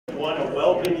want to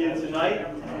welcome you tonight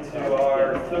to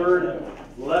our third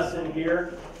lesson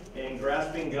here in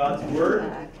Grasping God's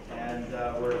Word. And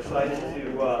we're excited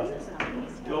to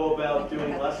go about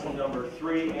doing lesson number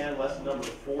 3 and lesson number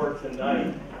 4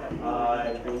 tonight.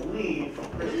 I believe,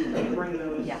 Chris, can you bring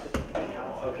those? Yeah.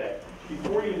 Okay.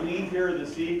 Before you leave here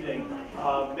this evening,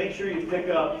 make sure you pick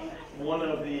up one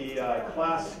of the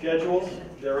class schedules.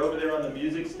 They're over there on the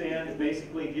music stand. It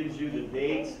basically gives you the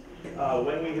dates,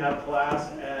 when we have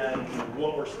class, and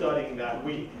what we're studying that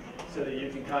week, so that you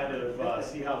can kind of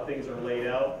see how things are laid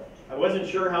out. I wasn't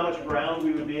sure how much ground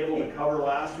we would be able to cover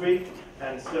last week,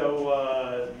 and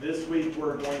so this week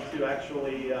we're going to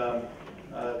actually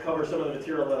cover some of the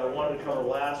material that I wanted to cover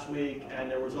last week,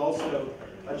 and there was also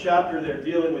a chapter there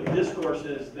dealing with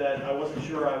discourses that I wasn't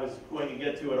sure I was going to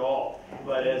get to at all.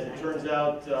 But as it turns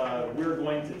out, we're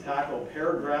going to tackle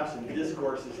paragraphs and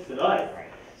discourses tonight.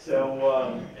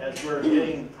 So as we're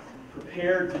getting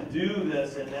prepared to do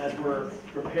this, and as we're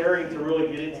preparing to really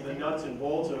get into the nuts and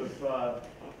bolts of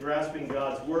grasping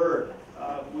God's Word,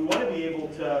 we want to be able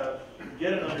to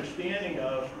get an understanding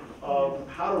of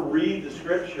how to read the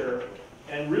Scripture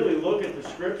and really look at the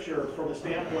Scripture from the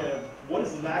standpoint of what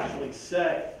does it actually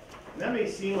say. And that may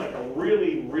seem like a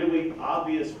really, really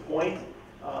obvious point,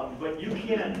 but you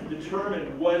can't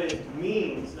determine what it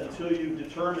means until you've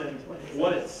determined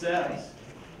what it says.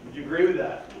 Would you agree with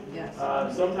that? Yes.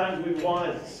 Sometimes we want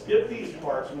to skip these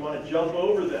parts, we want to jump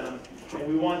over them, and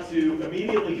we want to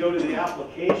immediately go to the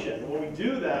application. When we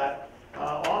do that,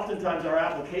 oftentimes our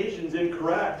application is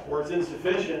incorrect or it's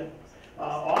insufficient.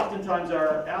 Oftentimes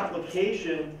our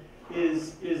application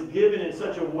is given in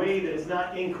such a way that it's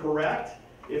not incorrect.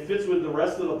 It fits with the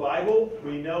rest of the Bible.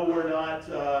 We know we're not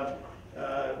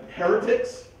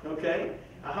heretics, okay?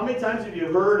 How many times have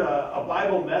you heard a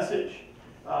Bible message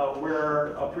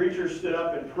where a preacher stood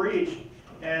up and preached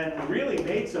and really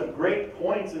made some great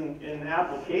points in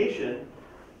application,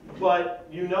 but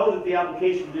you know that the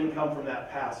application didn't come from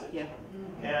that passage? Yeah.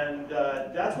 And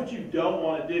that's what you don't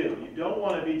want to do. You don't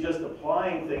want to be just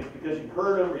applying things because you've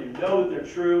heard them or you know that they're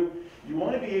true. You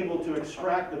want to be able to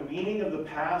extract the meaning of the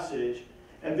passage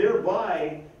and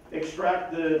thereby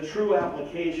extract the true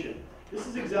application. This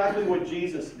is exactly what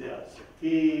Jesus does.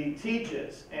 He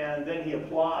teaches and then he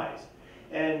applies.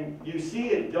 And you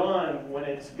see it done when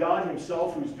it's God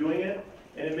himself who's doing it,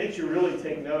 and it makes you really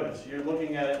take notice. You're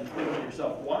looking at it and thinking to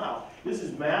yourself, wow, this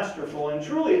is masterful, and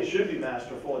truly it should be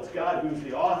masterful. It's God who's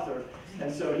the author,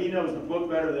 and so he knows the book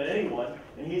better than anyone,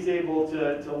 and he's able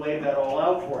to lay that all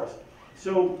out for us.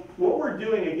 So what we're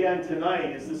doing again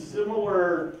tonight is the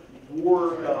similar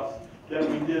work that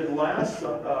we did last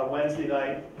Wednesday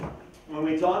night when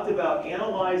we talked about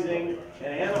analyzing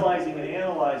and analyzing and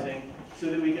analyzing so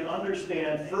that we can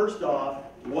understand, first off,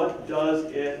 what does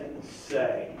it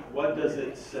say? What does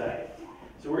it say?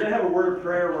 So we're going to have a word of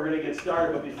prayer. We're going to get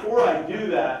started. But before I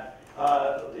do that,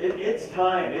 it's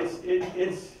time. It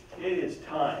is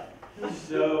time.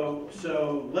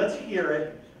 So let's hear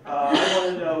it. I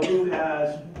want to know who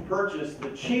has purchased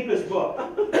the cheapest book.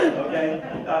 Okay?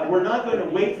 We're not going to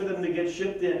wait for them to get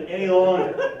shipped in any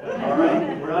longer. All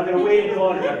right? We're not going to wait any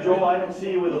longer. Now, Joel, I don't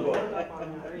see you with a book.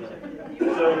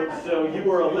 So you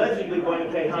were allegedly going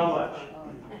to pay how much?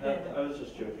 I was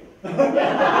just joking.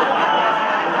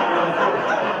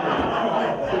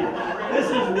 This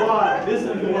is why. This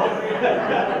is why.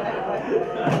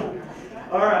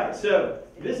 All right, so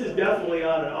this is definitely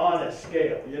on an honest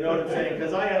scale. You know what I'm saying?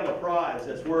 Because I have a prize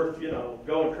that's worth,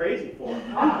 going crazy for.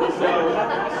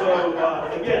 So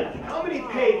again, how many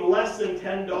paid less than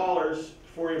 $10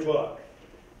 for your book?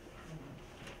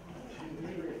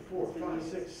 4, 5,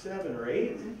 6, 7, or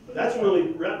 8. That's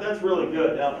really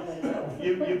good. Now,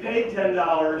 you paid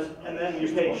 $10 and then you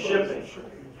paid shipping.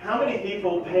 How many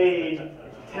people paid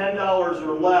 $10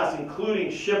 or less,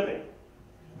 including shipping?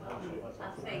 I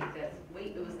think that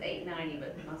it was $8.90,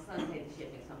 but my son paid the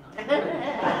shipping, so I'm not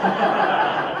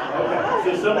sure.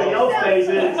 Okay, so somebody else pays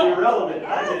it. It's irrelevant. I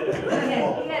did it. He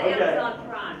had Amazon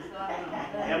Prime, so I don't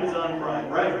know. Amazon Prime,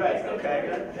 right. Okay,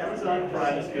 Amazon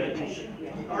Prime is good.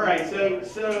 All right,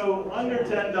 so under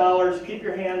 $10, keep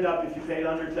your hand up if you paid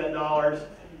under $10.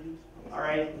 All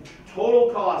right, total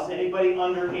cost, anybody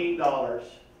under $8?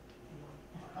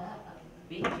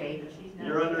 BJ,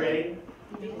 You're under 8?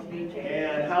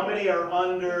 And how many are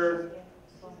under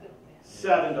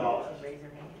 $7?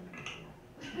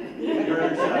 You're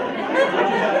under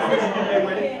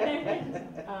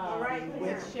 7. All right,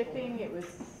 with shipping, it was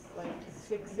like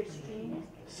 $6.16.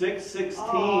 $6.16.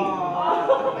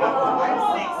 I'm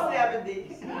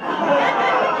 670.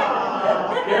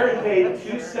 Karen paid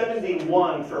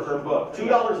 $2.71 for her book.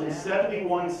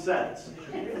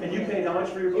 $2.71. And you paid how much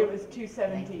for your book? It was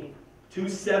 217.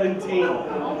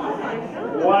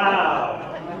 $2.17. Wow.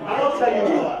 I'll tell you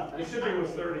what. The shipping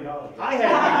was $30. I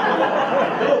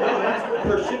had no, that's what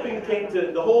her shipping came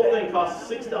to. The whole thing cost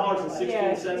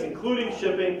 $6.16, including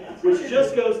shipping, which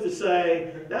just goes to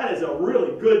say that is a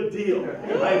really good deal. I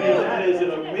mean, that is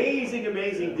an amazing,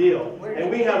 amazing deal. And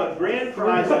we have a grand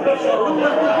prize. You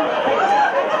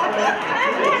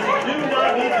do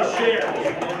not need to share.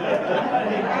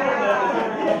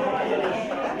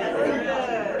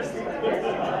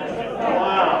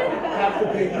 Wow. Half the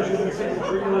pages are the same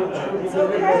 3-year-old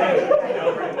children.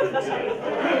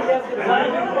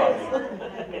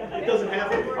 It doesn't have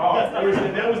to be.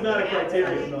 That was not a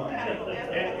criteria.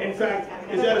 And in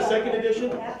fact, is that a second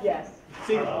edition? Yes.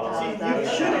 See,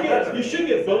 you should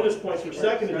get bonus points for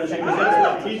second edition because that's what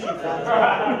I'm teaching for.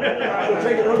 We'll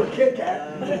take another Kit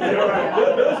Kat.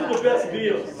 Those are the best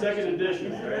deals, second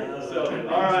editions, right? So,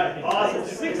 all right, awesome.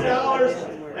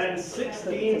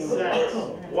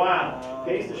 $6.16. Wow,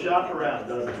 pays to shop around,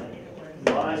 doesn't it?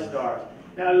 5 stars.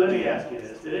 Now, let me ask you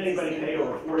this: did anybody pay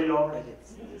over $40?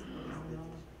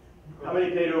 How many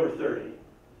paid over 30?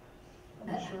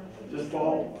 Just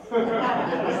Paul?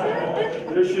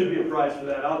 There should be a price for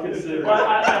that. I'll consider it. Well,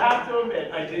 I have to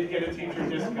admit, I did get a teacher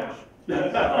discount.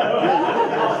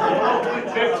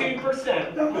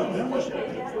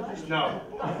 15%. No.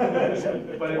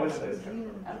 But it was a discount.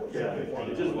 Yeah,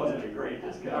 it just wasn't a great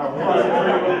discount. It wasn't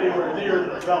anywhere near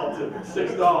the relative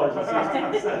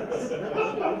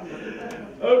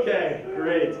 $6.16. Okay,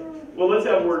 great. Well, let's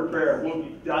have a word of prayer. We'll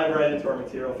dive right into our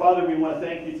material. Father, we want to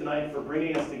thank you tonight for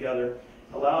bringing us together,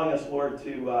 allowing us, Lord,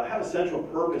 to have a central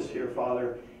purpose here,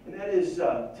 Father, and that is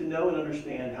to know and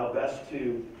understand how best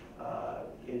to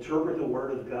interpret the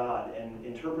Word of God and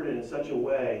interpret it in such a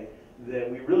way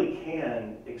that we really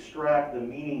can extract the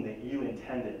meaning that you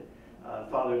intended.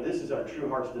 Father, this is our true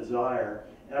heart's desire.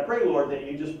 And I pray, Lord, that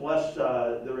you just bless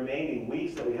the remaining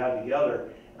weeks that we have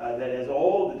together, that as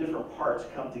all the different parts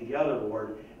come together,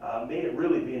 Lord, may it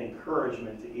really be an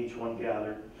encouragement to each one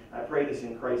gathered. I pray this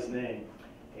in Christ's name.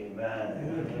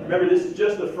 Amen. Remember, this is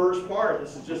just the first part.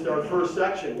 This is just our first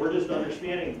section. We're just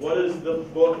understanding what does the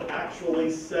book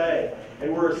actually say.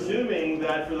 And we're assuming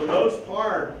that for the most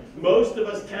part, most of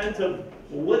us tend to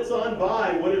blitz on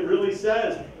by what it really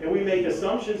says. And we make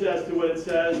assumptions as to what it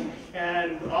says.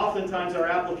 And oftentimes our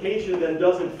application then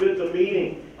doesn't fit the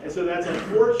meaning. And so that's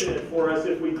unfortunate for us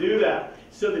if we do that.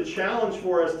 So the challenge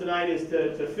for us tonight is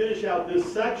to finish out this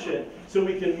section so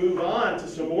we can move on to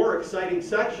some more exciting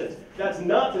sections. That's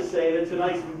not to say that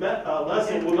tonight's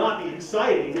lesson will not be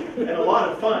exciting and a lot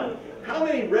of fun. How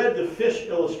many read the fish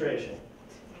illustration?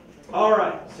 All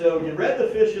right, so you read the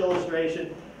fish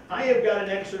illustration. I have got an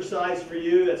exercise for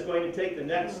you that's going to take the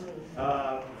next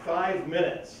 5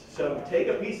 minutes. So take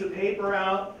a piece of paper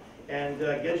out and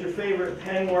get your favorite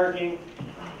pen working.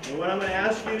 And what I'm going to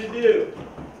ask you to do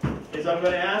is I'm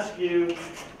going to ask you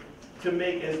to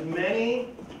make as many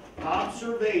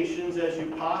observations as you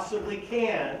possibly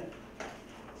can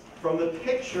from the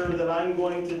picture that I'm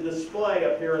going to display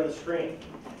up here on the screen.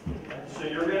 So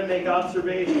you're going to make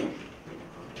observations.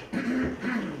 And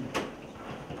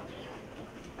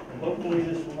hopefully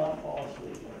this will not fall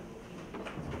asleep.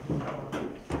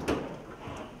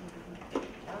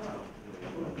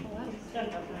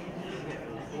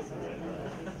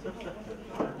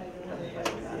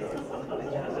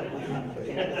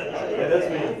 Yeah, that's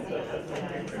me.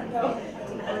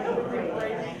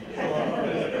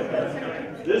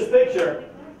 This picture,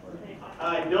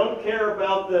 I don't care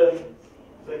about the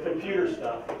computer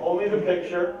stuff, only the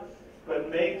picture,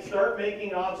 but start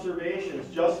making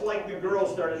observations, just like the girl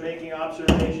started making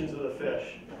observations of the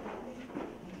fish.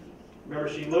 Remember,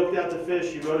 she looked at the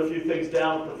fish, she wrote a few things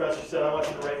down, the professor said, I want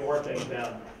you to write more things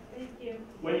down. Thank you.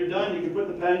 When you're done, you can put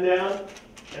the pen down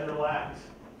and relax.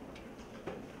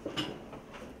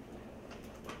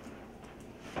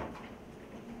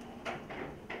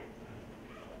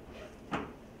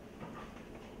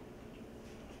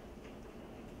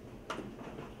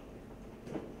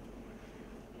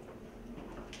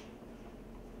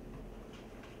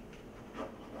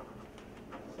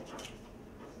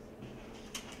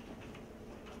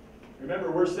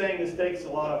 Remember, we're saying this takes a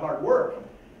lot of hard work,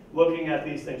 looking at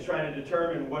these things, trying to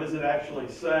determine what does it actually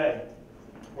say.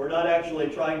 We're not actually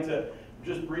trying to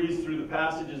just breeze through the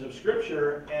passages of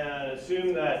Scripture and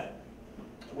assume that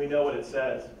we know what it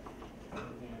says.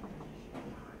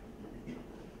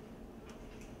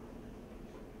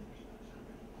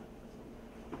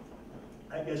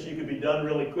 I guess you could be done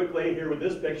really quickly here with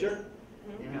this picture.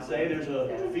 Mm-hmm. could say there's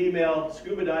a female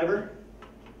scuba diver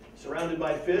surrounded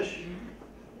by fish,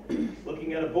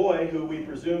 looking at a boy who we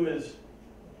presume is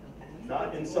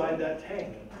not inside that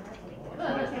tank.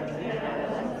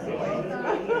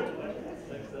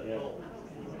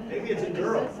 Maybe it's a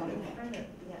girl.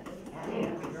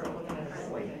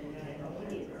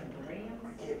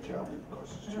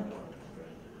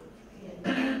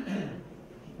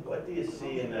 What do you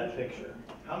see in that picture?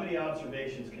 How many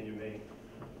observations can you make?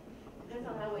 Depends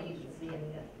on how well you can see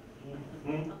it.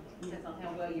 Hmm? Depends on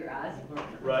how well your eyes work.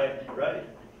 Right, right.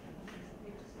 I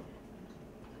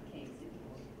can't see.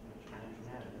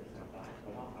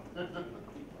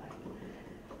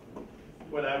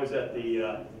 When I was at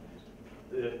there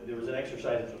was an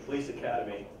exercise at the police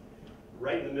academy.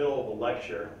 Right in the middle of the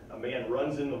lecture, a man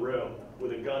runs in the room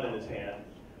with a gun in his hand,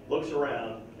 looks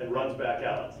around, and runs back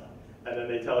out. And then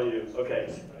they tell you,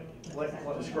 okay,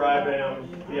 describe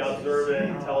him, be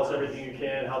observant, tell us everything you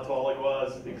can, how tall he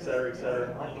was, et cetera, et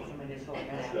cetera.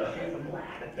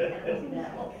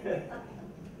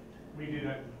 We do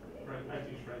that, I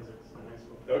teach forensics in high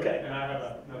school. Okay. And I have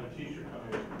another teacher come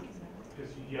in,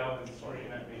 just yell and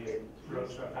scream at me, and throw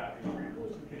stuff at me.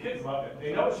 The kids love it.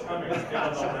 They know it's coming. They don't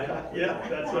know when. Yeah,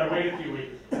 that's So I right. wait a few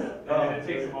weeks, and it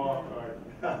takes them off guard.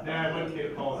 Then I had one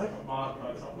kid call mom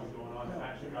about something was going on, and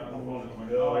actually got on the phone and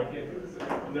went, oh, I can't do this.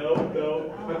 No,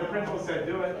 no. But the principal said,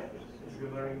 do it. It's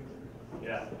good learning.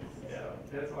 Yeah, yeah.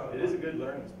 That's a lot of It is a good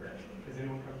learning experience. Does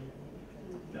anyone come?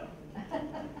 No.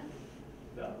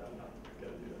 No, no, no.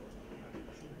 Gotta do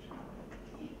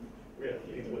it. We have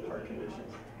people with heart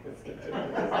conditions.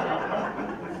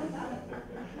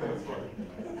 That's funny.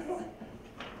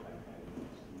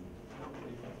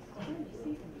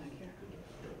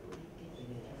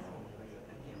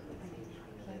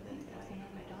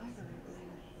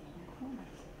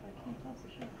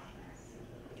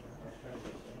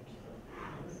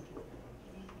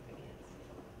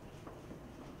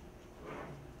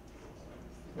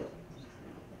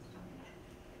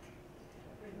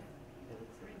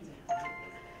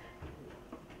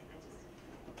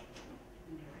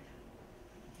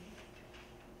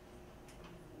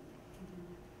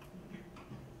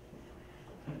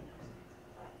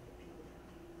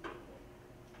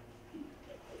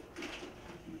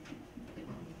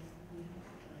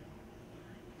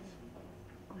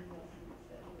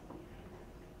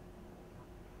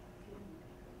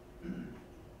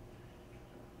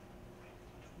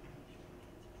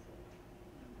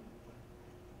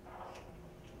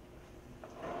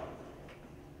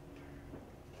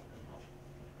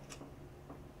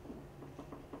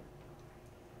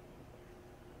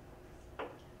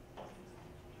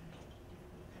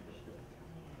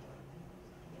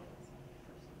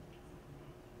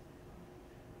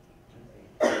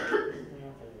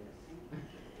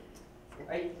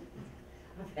 Right?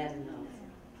 I've had enough.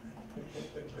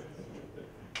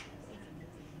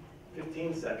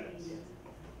 15 seconds.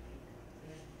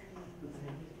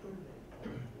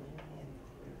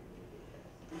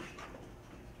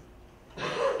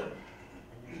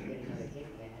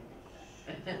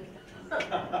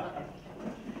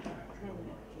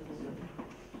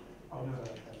 Oh, no,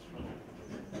 that's no,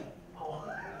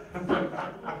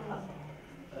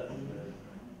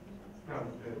 the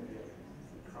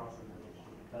crossing. The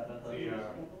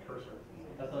cursor.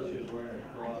 I thought she was wearing a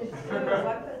cross.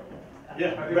 Yeah, I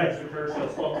think right. it's the cursor.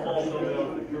 Also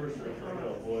known as the cursor.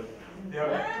 Oh, boy. Yeah.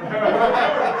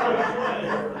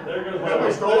 There goes Well,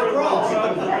 we stole a cross.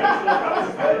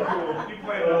 You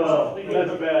play Oh,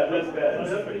 that's bad, that's bad.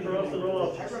 Definitely cross it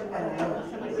off.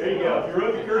 There you go. If you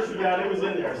wrote the cursor down, it was in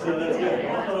there, so that's good.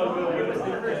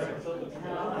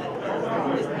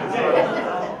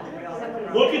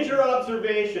 Okay. Look at your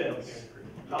observations.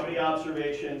 How many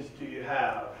observations do you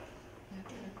have?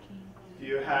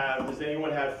 Does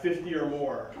anyone have 50 or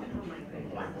more?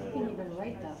 I didn't even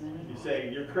write that many. You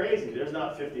say, you're crazy, there's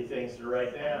not 50 things to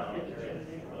write down.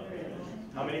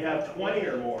 How many have 20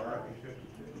 or more?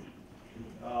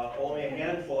 Only a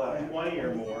handful have 20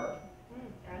 or more.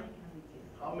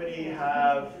 How many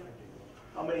have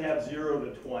 0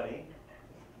 to 20?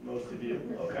 Most of you,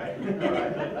 okay. All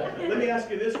right. Let me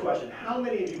ask you this question. How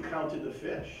many of you counted the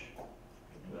fish?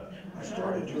 I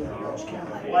started doing it, I was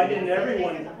counting. Why didn't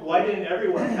everyone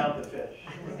count the fish?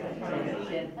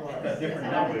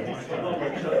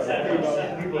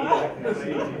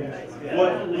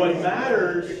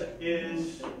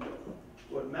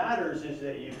 What matters is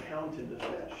that you counted the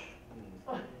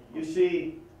fish. You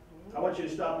see, I want you to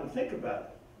stop and think about it.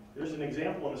 There's an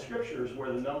example in the scriptures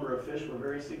where the number of fish were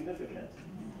very significant.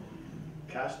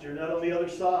 Cast your net on the other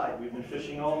side. We've been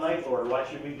fishing all night, Lord. Why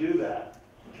should we do that?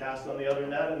 cast on the other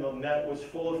net, and the net was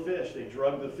full of fish. They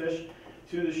drug the fish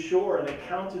to the shore, and they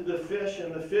counted the fish,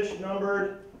 and the fish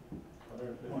numbered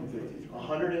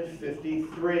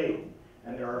 153.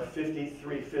 And there are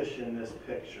 53 fish in this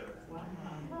picture.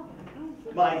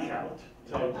 My count.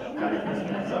 So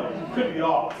could be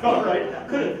off, all right?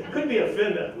 Could be a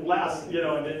fin that lasts, and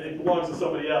it belongs to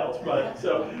somebody else. But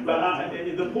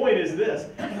the point is this: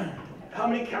 how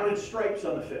many counted stripes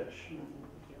on the fish?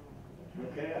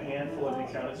 Okay, a handful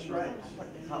of counted stripes.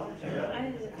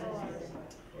 Yeah.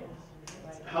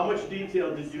 How much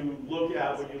detail did you look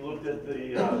at when you looked at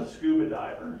the scuba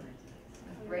diver?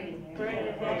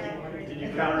 Did you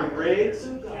count her braids?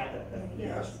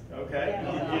 Yes. Okay.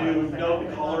 Did you note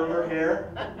the color of her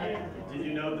hair? Did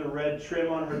you note the red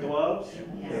trim on her gloves?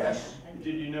 Yes.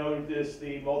 Did you notice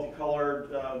the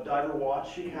multicolored diver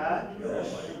watch she had?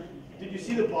 Yes. Did you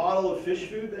see the bottle of fish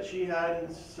food that she had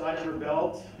inside of her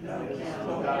belt?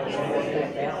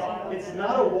 It's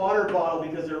not a water bottle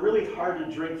because they're really hard to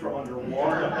drink from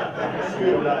underwater.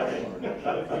 Scuba diving.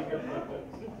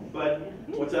 But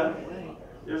what's that?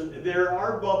 There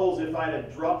are bubbles. If I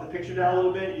had dropped the picture down a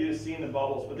little bit, you'd have seen the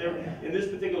bubbles. But in this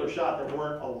particular shot, there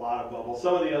weren't a lot of bubbles.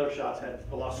 Some of the other shots had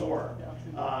a lot more.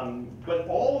 But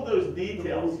all of those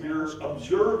details, you're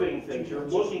observing things, you're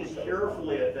looking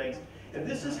carefully at things. And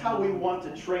this is how we want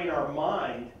to train our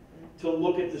mind to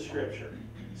look at the Scripture.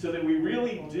 So that we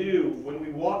really do, when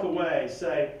we walk away,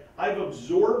 say, I've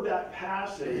absorbed that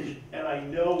passage and I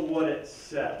know what it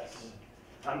says.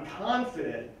 I'm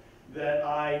confident that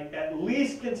I at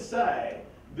least can say,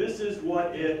 this is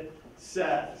what it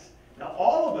says. Now,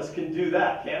 all of us can do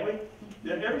that, can't we?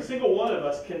 Every single one of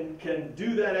us can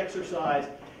do that exercise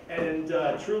and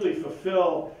truly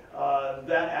fulfill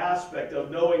that aspect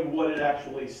of knowing what it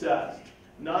actually says.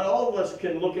 Not all of us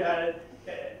can look at it,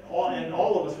 and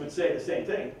all of us would say the same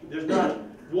thing. There's not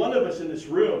one of us in this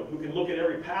room who can look at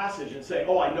every passage and say,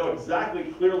 oh, I know exactly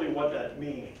clearly what that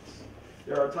means.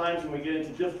 There are times when we get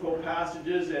into difficult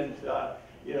passages and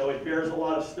it bears a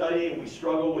lot of study and we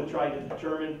struggle with trying to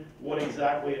determine what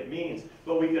exactly it means.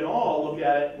 But we can all look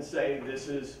at it and say, this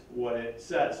is what it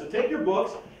says. So take your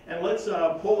books and let's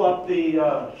pull up the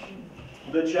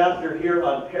chapter here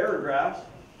on paragraphs.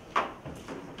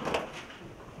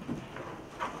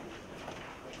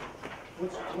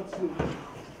 What's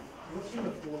in the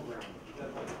foreground?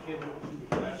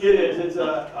 It is. It's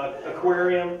an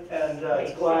aquarium and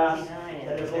it's glass.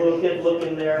 And there's a little kid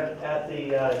looking there at the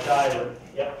diver.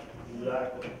 Yep,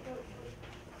 exactly.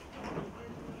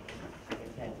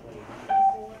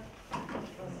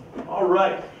 All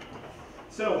right.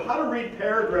 So how to read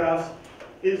paragraphs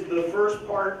is the first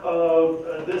part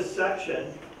of this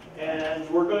section. And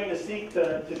we're going to seek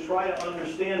to try to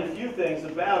understand a few things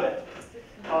about it.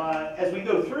 As we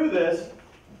go through this,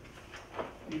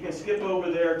 you can skip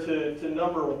over there to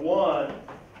number 1.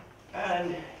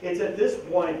 And it's at this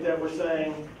point that we're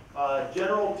saying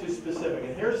general to specific.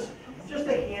 And here's just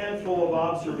a handful of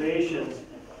observations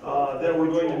that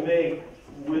we're going to make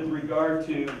with regard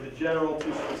to the general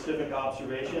to specific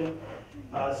observation.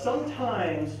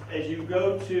 Sometimes as you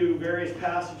go to various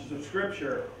passages of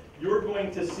Scripture, you're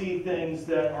going to see things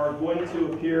that are going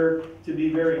to appear to be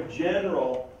very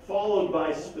general, followed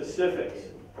by specifics.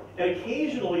 And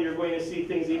occasionally you're going to see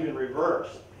things even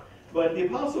reversed. But the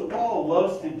Apostle Paul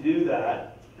loves to do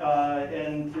that.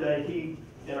 He,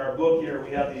 in our book here,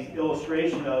 we have the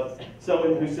illustration of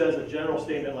someone who says a general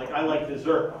statement like, I like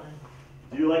dessert.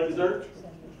 Do you like dessert?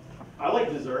 I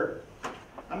like dessert.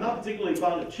 I'm not particularly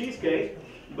fond of cheesecake,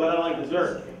 but I like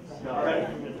dessert. All right?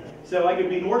 So I could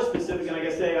be more specific, and I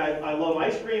could say I love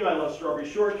ice cream, I love strawberry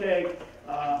shortcake,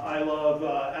 I love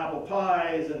apple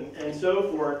pies, and so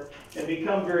forth, and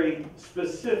become very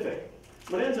specific.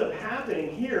 What ends up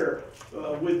happening here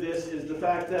with this is the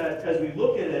fact that as we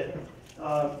look at it,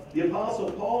 the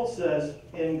Apostle Paul says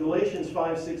in Galatians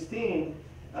 5:16,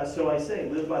 so I say,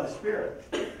 live by the Spirit,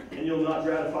 and you'll not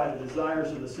gratify the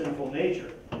desires of the sinful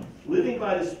nature. Living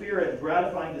by the Spirit and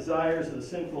gratifying desires of the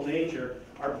sinful nature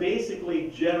are basically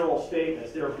general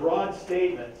statements. They're broad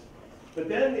statements. But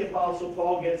then the Apostle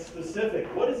Paul gets specific.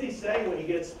 What does he say when he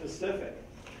gets specific?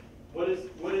 What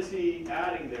is he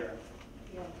adding there?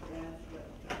 Yeah,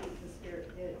 that's what the Spirit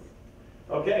is.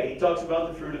 Okay, he talks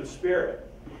about the fruit of the Spirit.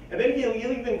 And then he'll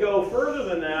even go further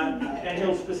than that, and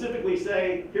he'll specifically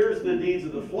say, here's the deeds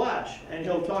of the flesh. And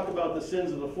he'll talk about the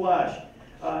sins of the flesh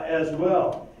as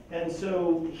well. And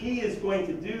so he is going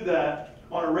to do that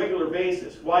on a regular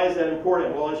basis. Why is that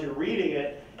important? Well, as you're reading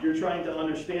it, you're trying to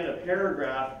understand a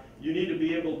paragraph. You need to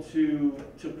be able to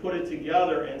put it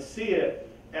together and see it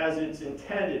as it's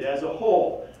intended, as a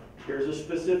whole. Here's a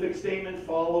specific statement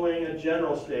following a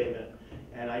general statement.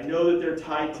 And I know that they're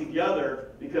tied together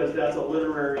because that's a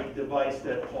literary device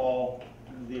that Paul,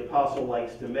 the apostle,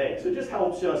 likes to make. So it just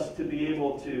helps us to be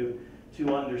able to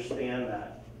understand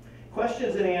that.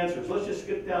 Questions and answers. Let's just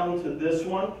skip down to this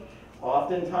one.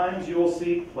 Oftentimes you will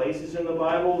see places in the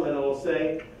Bible that it'll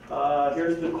say,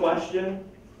 here's the question,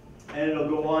 and it'll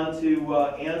go on to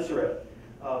answer it.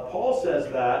 Paul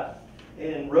says that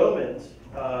in Romans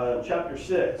chapter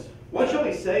 6. What shall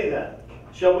we say then?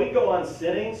 Shall we go on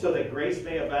sinning so that grace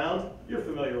may abound? You're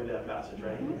familiar with that passage,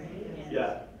 right?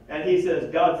 Yeah. And he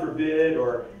says, God forbid,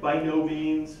 or by no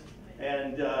means.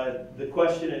 And the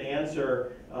question and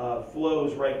answer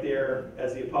flows right there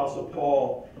as the Apostle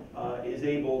Paul is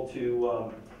able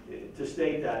to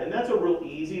state that. And that's a real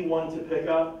easy one to pick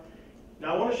up.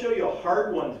 Now I want to show you a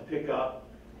hard one to pick up,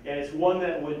 and it's one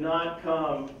that would not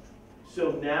come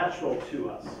so natural to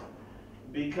us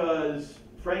because,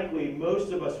 frankly,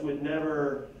 most of us would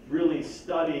never really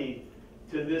study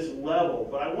to this level.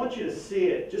 But I want you to see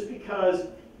it just because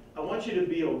I want you to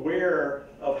be aware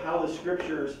of how the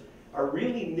Scriptures are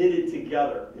really knitted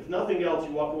together. If nothing else,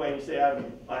 you walk away and you say,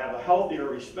 I have a healthier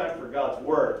respect for God's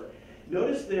Word.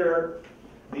 Notice there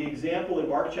the example in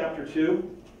Mark chapter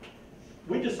 2.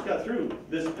 We just got through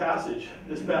this passage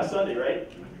this past Sunday, right?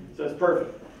 So it's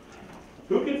perfect.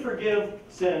 Who can forgive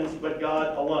sins but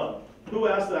God alone? Who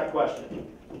asked that question?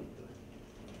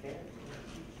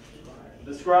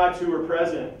 The scribes who were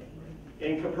present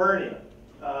in Capernaum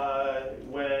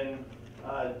when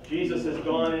Jesus has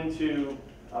gone into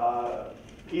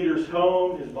Peter's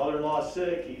home. His mother-in-law is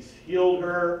sick. He's healed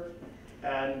her.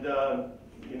 And,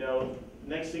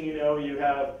 next thing you know, you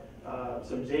have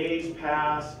some days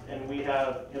pass, and we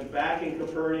have him back in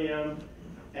Capernaum.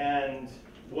 And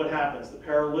what happens? The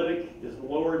paralytic is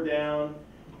lowered down.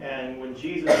 And when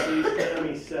Jesus sees him,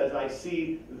 he says, I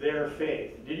see their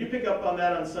faith. Did you pick up on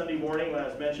that on Sunday morning when I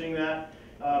was mentioning that?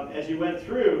 As you went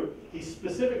through, he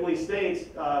specifically states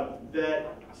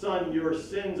that, son, your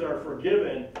sins are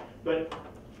forgiven. But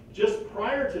just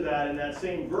prior to that, in that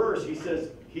same verse, he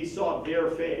says he saw their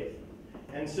faith.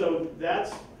 And so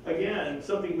that's, again,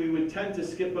 something we would tend to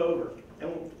skip over.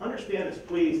 And understand this,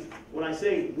 please. When I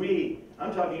say we,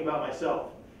 I'm talking about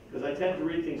myself. Because I tend to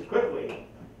read things quickly.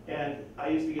 And I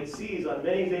used to get C's on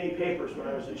many, many papers when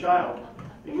I was a child.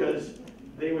 Because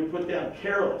they would put down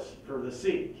careless for the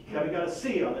C. Have you got a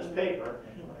C on this paper?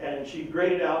 And she'd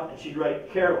grade it out and she'd write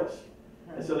careless.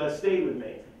 And so that stayed with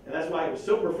me. And that's why it was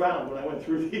so profound when I went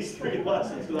through these 3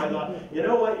 lessons. Because I thought, you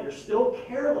know what? You're still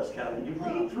careless, Kevin. You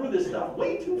read through this stuff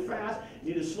way too fast.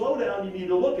 You need to slow down. You need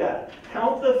to look at it.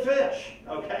 Count the fish,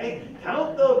 okay?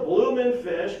 Count the bloomin'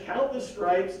 fish. Count the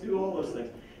stripes. Do all those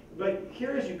things. But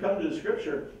here, as you come to the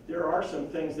Scripture, there are some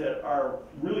things that are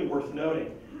really worth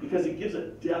noting because it gives a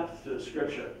depth to the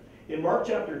Scripture. In Mark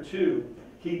chapter 2,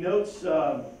 he notes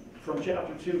from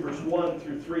chapter 2, verse 1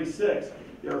 through 3:6,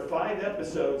 there are 5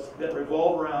 episodes that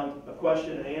revolve around a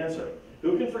question and answer.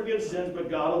 Who can forgive sins but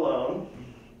God alone?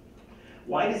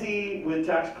 Why does he eat with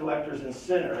tax collectors and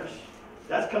sinners?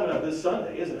 That's coming up this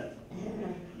Sunday, isn't it?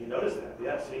 You notice that?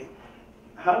 Yeah, see?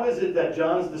 How is it that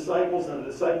John's disciples and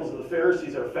the disciples of the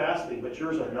Pharisees are fasting, but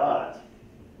yours are not?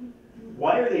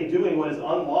 Why are they doing what is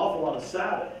unlawful on a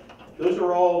Sabbath? Those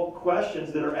are all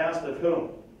questions that are asked of whom?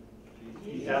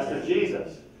 Asked of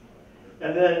Jesus.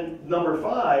 And then number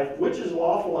 5, which is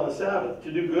lawful on the Sabbath?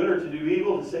 To do good or to do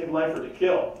evil, to save life or to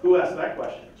kill? Who asked that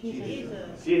question?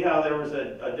 Jesus. See how there was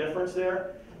a difference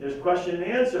there? There's question and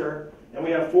answer, and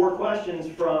we have 4 questions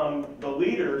from the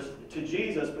leaders to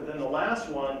Jesus, but then the last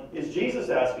one is Jesus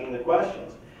asking the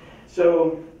questions.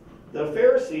 So the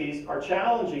Pharisees are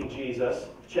challenging Jesus,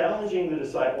 challenging the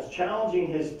disciples, challenging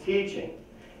his teaching,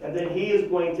 and then he is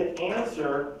going to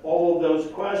answer all of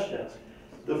those questions.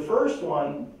 The first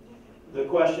one, the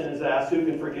question is asked, who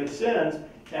can forgive sins?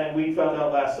 And we found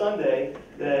out last Sunday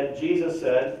that Jesus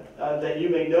said that you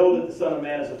may know that the Son of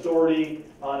Man has authority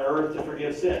on earth to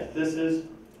forgive sins. This is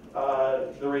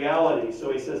the reality.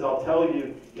 So he says, I'll tell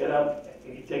you, get up,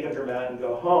 take up your mat and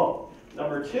go home.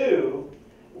 Number 2,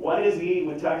 why does he eat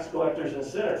with tax collectors and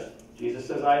sinners? Jesus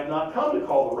says, I have not come to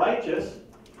call the righteous,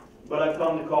 but I've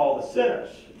come to call the sinners.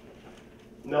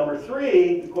 Number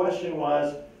 3, the question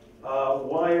was,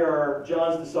 why are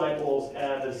John's disciples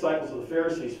and the disciples of the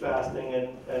Pharisees fasting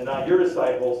and not your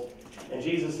disciples? And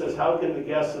Jesus says, how can the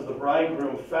guests of the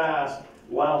bridegroom fast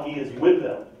while he is with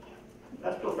them?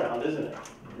 That's profound, isn't it?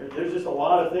 There's just a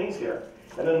lot of things here.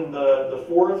 And then the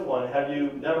 4th one, have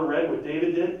you never read what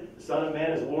David did? The Son of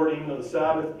Man is Lord even of the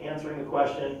Sabbath, answering the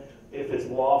question if it's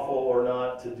lawful or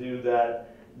not to do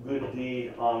that good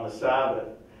deed on the Sabbath.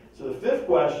 So the 5th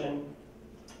question,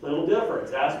 little different.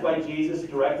 It's asked by Jesus,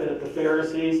 directed at the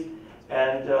Pharisees,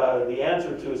 And the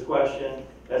answer to his question,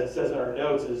 as it says in our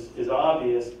notes, is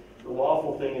obvious. The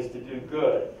lawful thing is to do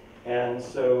good. And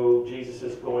so Jesus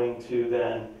is going to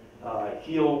then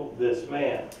heal this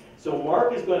man. So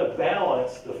Mark is going to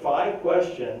balance the 5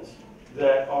 questions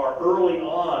that are early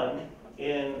on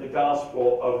in the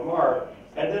Gospel of Mark.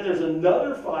 And then there's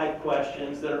another 5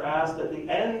 questions that are asked at the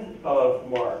end of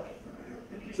Mark.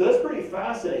 So that's pretty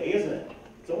fascinating, isn't it?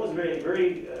 It's almost very,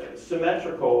 very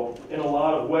symmetrical in a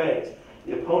lot of ways.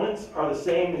 The opponents are the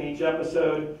same in each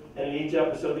episode, and in each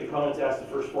episode the opponents ask the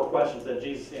first 4 questions, then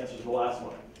Jesus answers the last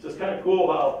one. So it's kind of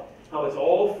cool how it's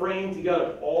all framed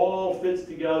together, all fits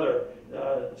together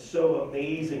so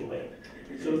amazingly.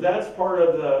 So that's part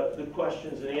of the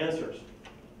questions and answers.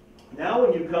 Now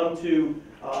when you come to,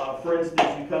 for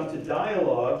instance, you come to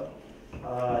dialogue,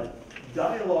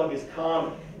 dialogue is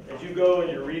common. As you go and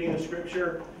you're reading the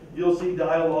scripture, you'll see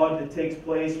dialogue that takes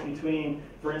place between,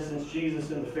 for instance,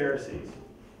 Jesus and the Pharisees.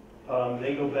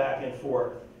 They go back and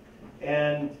forth.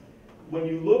 And when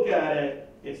you look at it,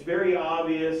 it's very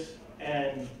obvious,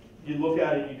 and you look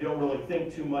at it, you don't really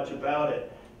think too much about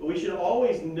it. But we should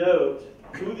always note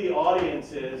who the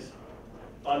audience is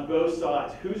on both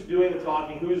sides. Who's doing the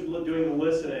talking, who's doing the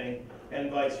listening, and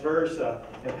vice versa.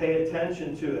 And pay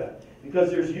attention to that.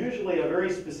 Because there's usually a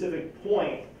very specific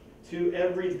point to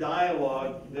every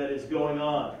dialogue that is going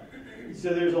on.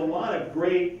 So there's a lot of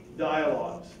great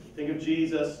dialogues. Think of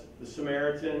Jesus, the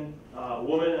Samaritan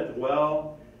woman at the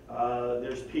well.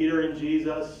 There's Peter and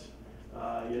Jesus.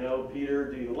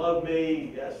 Peter, do you love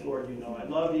me? Yes, Lord, you know I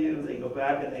love you. They go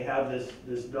back and they have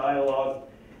this dialogue.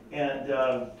 And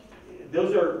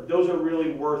those are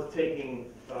really worth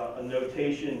taking a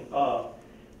notation of.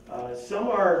 Some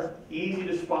are easy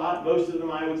to spot. Most of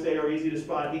them, I would say, are easy to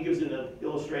spot. He gives an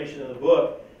illustration in the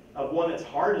book of one that's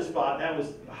hard to spot. That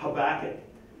was Habakkuk.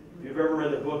 If you've ever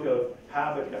read the book of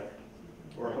Habakkuk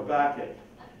or Habakkuk,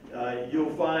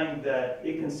 you'll find that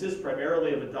it consists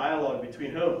primarily of a dialogue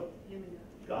between whom?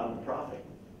 God and the prophet.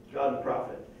 God and the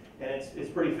prophet. And it's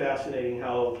pretty fascinating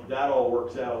how that all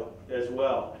works out as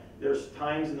well. There's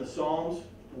times in the Psalms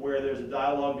where there's a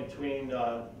dialogue between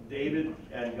David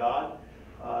and God.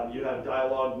 You have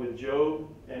dialogue with Job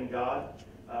and God.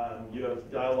 You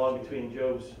have dialogue between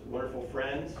Job's wonderful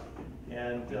friends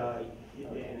and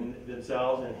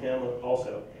themselves and him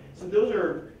also. So those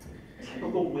are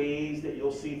typical ways that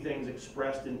you'll see things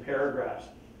expressed in paragraphs.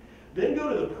 Then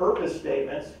go to the purpose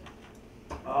statements.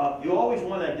 You always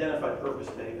want to identify purpose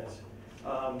statements.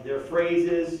 They're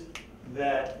phrases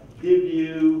that give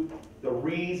you the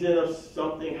reason of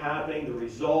something happening, the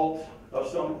result of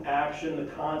some action,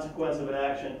 the consequence of an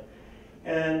action.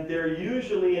 And they're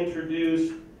usually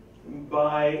introduced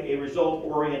by a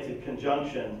result-oriented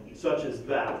conjunction, such as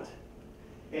that.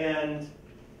 And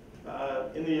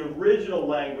in the original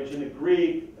language, in the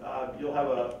Greek, you'll have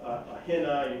a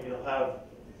hina, you'll have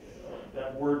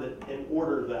that word that in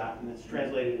order that, and it's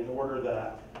translated in order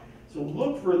that. So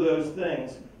look for those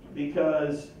things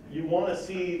because you want to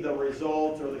see the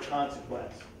result or the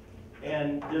consequence.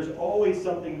 And there's always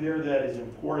something there that is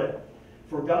important.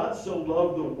 For God so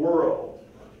loved the world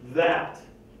that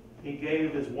he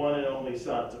gave his one and only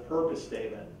son. It's a purpose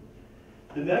statement.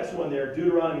 The next one there,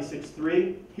 Deuteronomy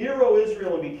 6:3. Hear, O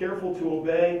Israel, and be careful to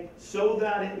obey, so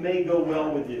that it may go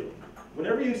well with you.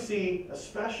 Whenever you see,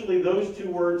 especially those 2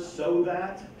 words, so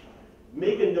that,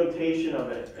 make a notation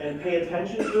of it and pay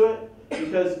attention to it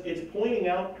because it's pointing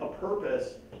out a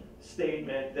purpose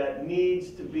statement that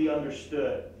needs to be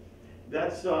understood.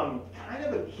 That's kind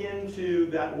of akin to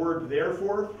that word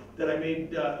therefore that I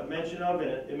made mention of, and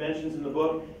it mentions in the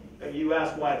book. You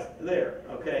ask why it's there,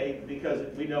 okay? Because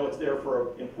we know it's there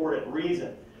for an important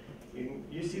reason.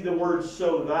 You see the word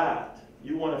so that.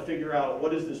 You want to figure out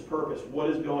what is this purpose, what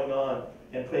is going on,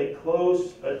 and pay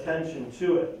close attention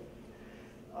to it.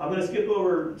 I'm going to skip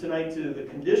over tonight to the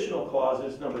conditional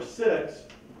clauses, number 6,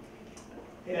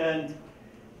 and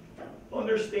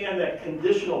understand that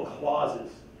conditional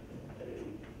clauses,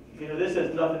 this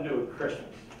has nothing to do with Christmas.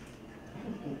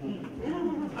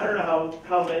 I don't know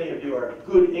how many of you are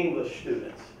good English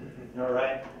students, all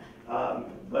right?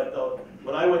 But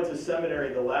when I went to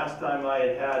seminary, the last time I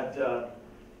had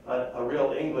a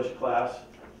real English class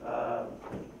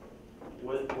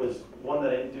was one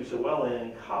that I didn't do so well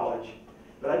in college.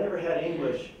 But I never had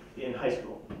English in high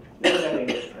school. Never had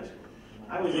English in high school.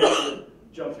 I was able to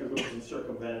jump through hoops and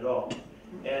circumvent it all.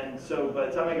 And so by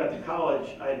the time I got to college,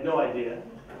 I had no idea.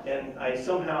 And I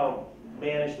somehow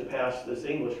managed to pass this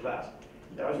English class.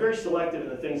 And I was very selective in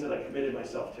the things that I committed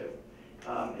myself to.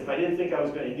 If I didn't think I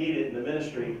was going to need it in the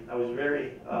ministry, I was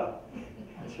very,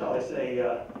 shall I say,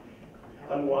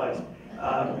 unwise.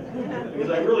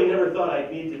 Because I really never thought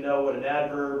I'd need to know what an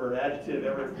adverb or an adjective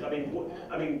ever,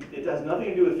 I mean, it has nothing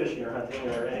to do with fishing or hunting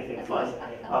or anything fun.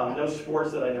 No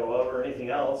sports that I know of or anything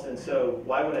else, and so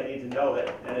why would I need to know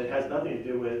it? And it has nothing to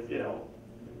do with,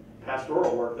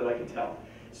 pastoral work that I can tell.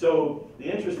 So the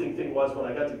interesting thing was when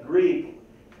I got to Greek,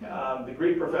 the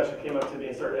Greek professor came up to me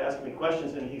and started asking me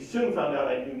questions, and he soon found out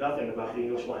I knew nothing about the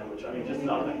English language. I mean, just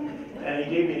nothing. And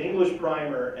he gave me an English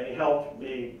primer, and he helped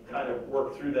me kind of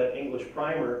work through that English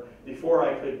primer before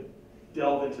I could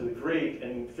delve into the Greek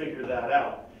and figure that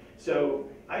out. So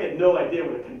I had no idea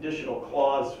what a conditional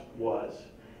clause was.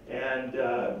 And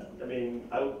I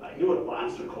knew what a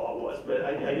lobster claw was, but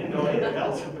I didn't know anything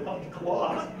else about the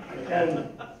clause. And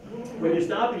when you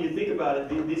stop and you think about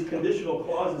it, these conditional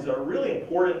clauses are really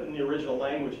important in the original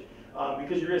language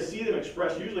because you're going to see them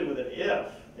expressed usually with an if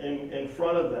in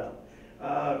front of them.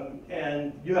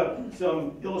 And you have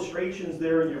some illustrations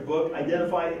there in your book.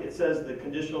 Identify, it says, the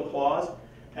conditional clause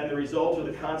and the result or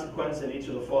the consequence in each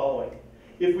of the following.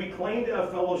 If we claim to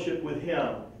have fellowship with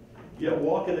him, yet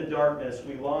walk in the darkness,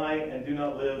 we lie and do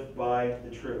not live by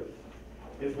the truth.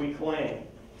 If we claim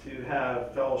to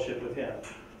have fellowship with him.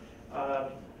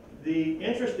 The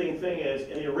interesting thing is,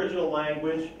 in the original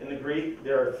language, in the Greek,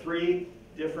 there are 3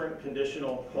 different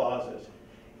conditional clauses.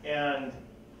 And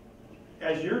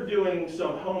as you're doing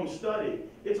some home study,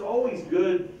 it's always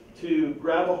good to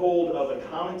grab a hold of a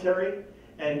commentary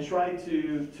and try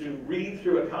to read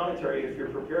through a commentary if you're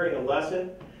preparing a lesson,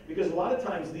 because a lot of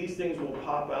times these things will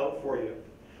pop out for you.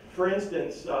 For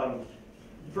instance, 1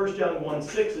 John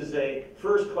 1:6 is a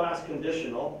first-class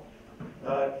conditional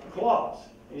clause.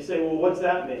 And you say, well, what's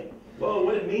that mean? Well,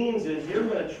 what it means is you're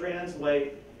going to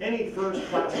translate any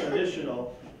first-class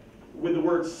conditional with the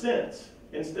word since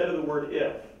instead of the word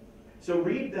if. So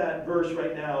read that verse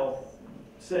right now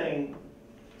saying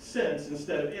since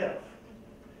instead of if.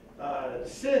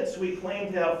 Since we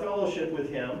claim to have fellowship with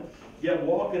him, yet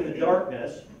walk in the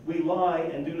darkness, we lie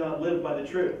and do not live by the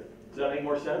truth. Does that make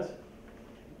more sense?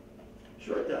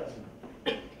 Sure it does.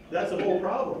 That's the whole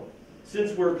problem.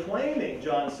 Since we're claiming,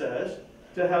 John says,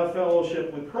 to have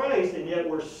fellowship with Christ, and yet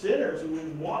we're sinners and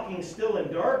we're walking still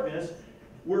in darkness,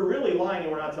 we're really lying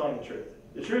and we're not telling the truth.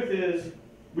 The truth is,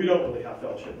 we don't really have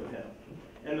fellowship with him.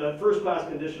 And the first-class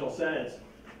conditional sentence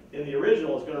in the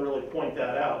original is going to really point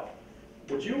that out.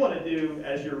 What you want to do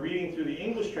as you're reading through the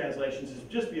English translations is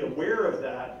just be aware of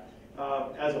that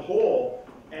as a whole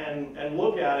and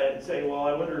look at it and say, well,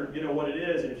 I wonder what it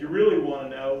is. And if you really want to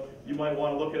know, you might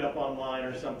want to look it up online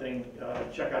or something,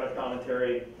 check out a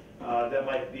commentary that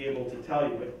might be able to tell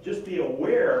you. But just be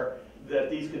aware that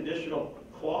these conditional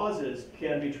clauses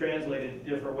can be translated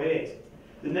different ways.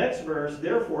 The next verse,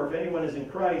 therefore, if anyone is in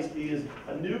Christ, he is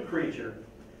a new creature.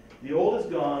 The old is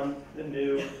gone, the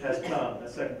new has come.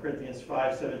 That's 2 Corinthians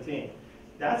 5:17.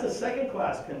 That's a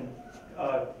second-class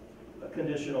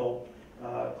conditional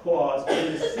clause.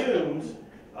 It assumes,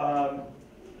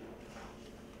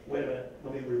 wait a minute,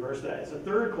 let me reverse that. It's a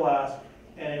third class,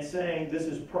 and it's saying this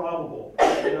is probable.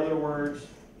 In other words,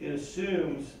 it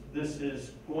assumes this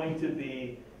is going to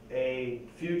be a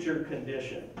future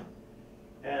condition.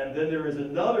 And then there is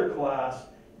another class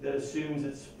that assumes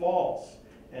it's false.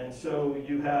 And so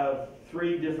you have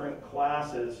 3 different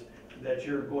classes that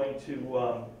you're going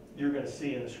to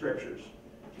see in the scriptures.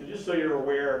 So just so you're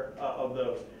aware of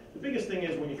those. The biggest thing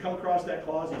is when you come across that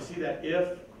clause and you see that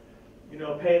if,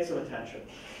 pay it some attention.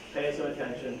 Pay it some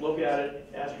attention. Look at it.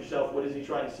 Ask yourself, what is he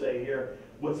trying to say here?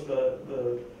 What's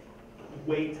the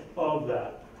weight of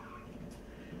that?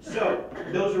 So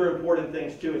those are important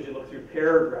things too as you look through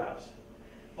paragraphs.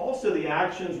 Also, the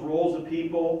actions, roles of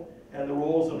people, and the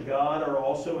roles of God are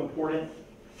also important.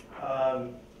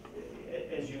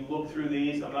 As you look through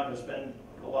these, I'm not going to spend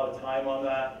a lot of time on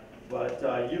that, but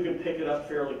you can pick it up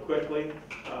fairly quickly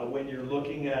when you're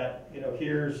looking at,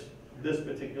 here's this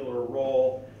particular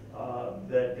role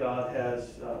that God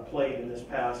has played in this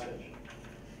passage.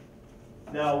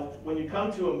 Now, when you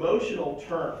come to emotional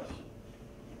terms,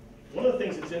 one of the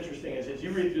things that's interesting is as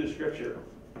you read through the scripture,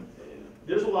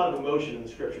 there's a lot of emotion in the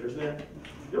scripture, isn't there?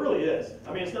 There really is.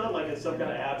 I mean, it's not like it's some kind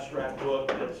of abstract book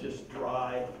that's just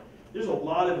dry. There's a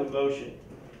lot of emotion.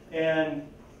 And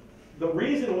the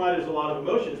reason why there's a lot of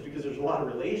emotion is because there's a lot of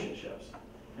relationships.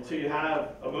 And so you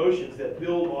have emotions that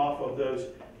build off of those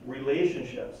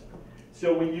relationships.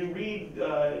 So when you read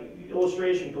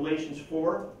illustration, Galatians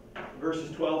 4,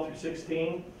 verses 12 through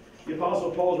 16, the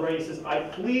Apostle Paul is writing, he says, I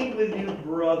plead with you,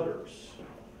 brothers,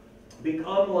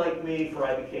 become like me, for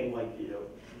I became like you.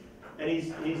 And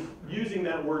he's using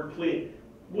that word plead.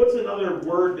 What's another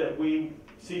word that we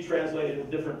see translated in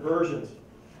different versions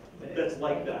that's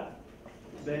like that?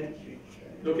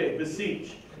 Okay,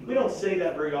 beseech. We don't say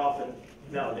that very often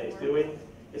nowadays, do we?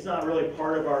 It's not really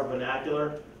part of our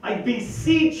vernacular. I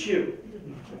beseech you.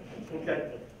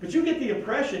 Okay? But you get the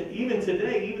impression, even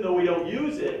today, even though we don't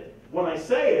use it, when I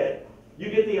say it, you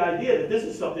get the idea that this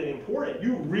is something important.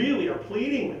 You really are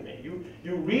pleading with me.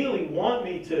 You really want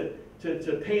me to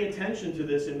pay attention to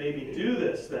this and maybe do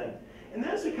this thing. And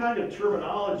that's the kind of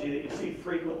terminology that you see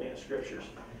frequently in scriptures.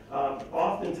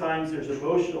 Oftentimes there's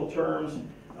emotional terms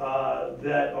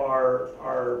that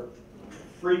are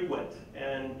frequent.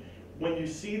 And when you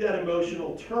see that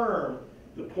emotional term,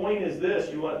 the point is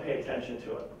this: you want to pay attention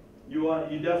to it.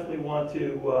 You definitely want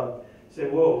to say,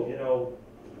 whoa, you know,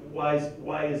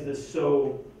 why is this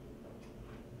so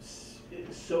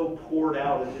poured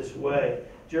out in this way?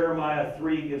 Jeremiah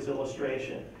 3 gives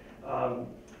illustration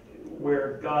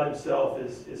where God himself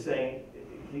is saying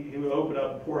he will open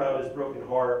up and pour out his broken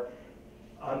heart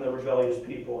on the rebellious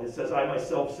people. It says, I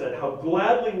myself said, how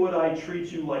gladly would I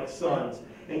treat you like sons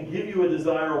and give you a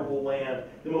desirable land,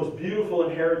 the most beautiful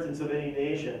inheritance of any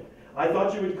nation. I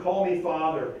thought you would call me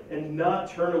father and not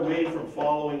turn away from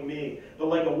following me. But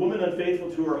like a woman unfaithful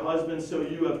to her husband, so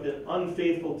you have been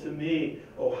unfaithful to me,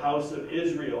 O house of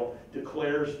Israel,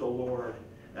 declares the Lord.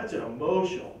 That's an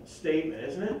emotional statement,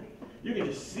 isn't it? You can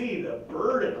just see the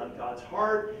burden on God's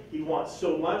heart. He wants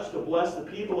so much to bless the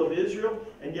people of Israel,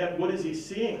 and yet what is he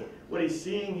seeing? What he's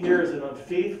seeing here is an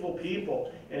unfaithful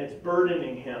people, and it's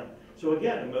burdening him. So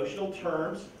again, emotional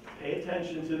terms, pay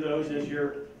attention to those as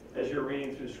you're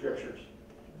reading through scriptures.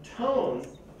 Tone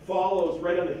follows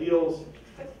right on the heels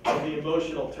of the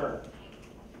emotional term.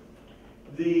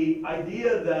 The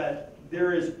idea that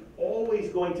there is always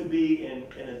going to be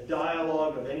in a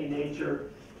dialogue of any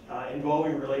nature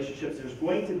involving relationships, there's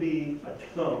going to be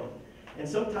a tone. And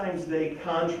sometimes they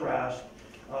contrast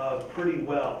pretty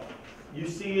well. You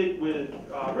see it with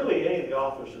really any of the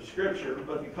authors of Scripture,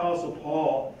 but the Apostle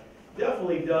Paul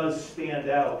definitely does stand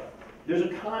out. There's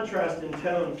a contrast in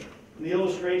tone. And the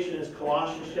illustration is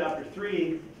Colossians chapter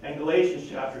 3 and Galatians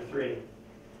chapter 3.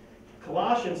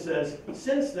 Colossians says,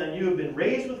 since then you have been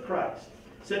raised with Christ.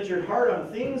 Set your heart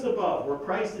on things above, where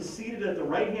Christ is seated at the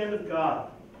right hand of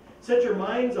God. Set your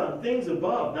minds on things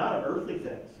above, not on earthly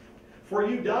things. For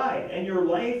you died, and your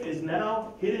life is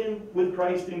now hidden with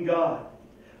Christ in God.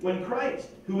 When Christ,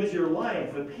 who is your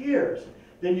life, appears,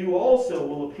 then you also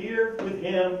will appear with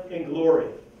him in glory.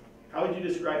 How would you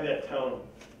describe that tone?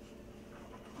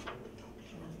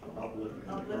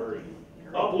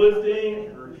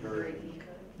 Uplifting,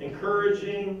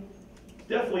 encouraging,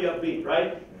 definitely upbeat,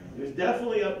 right? It was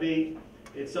definitely upbeat.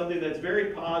 It's something that's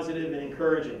very positive and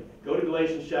encouraging. Go to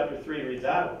Galatians chapter 3, read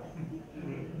that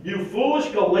one. You foolish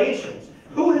Galatians,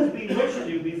 who has bewitched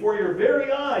you before your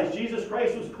very eyes? Jesus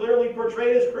Christ was clearly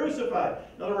portrayed as crucified.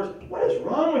 In other words, what is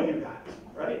wrong with you guys,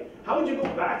 right? How would you go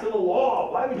back to the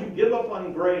law? Why would you give up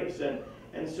on grace?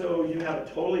 And so you have a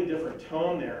totally different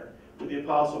tone there with the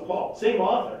Apostle Paul. Same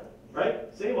author,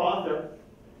 right? Same author,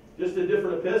 just a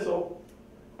different epistle.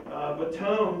 But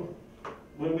tone,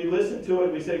 when we listen to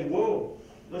it, we say, whoa,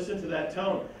 listen to that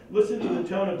tone. Listen to the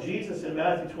tone of Jesus in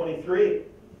Matthew 23.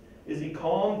 Is he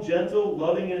calm, gentle,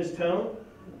 loving in his tone?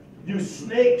 You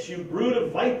snakes, you brood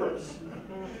of vipers.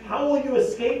 How will you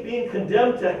escape being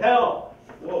condemned to hell?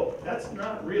 Whoa, that's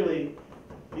not really,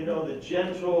 the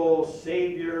gentle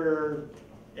Savior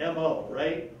MO,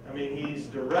 right? I mean, he's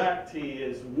direct, he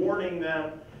is warning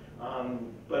them.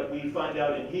 But we find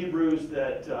out in Hebrews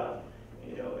that,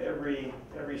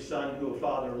 every son who a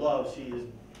father loves, he is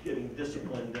getting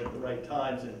disciplined at the right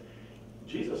times. And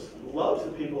Jesus loves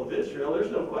the people of Israel.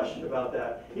 There's no question about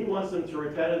that. He wants them to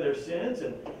repent of their sins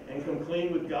and come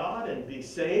clean with God and be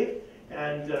saved.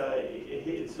 And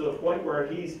it's to the point where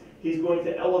he's going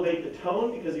to elevate the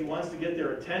tone because he wants to get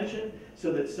their attention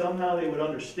so that somehow they would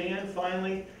understand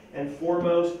finally and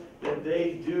foremost that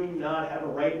they do not have a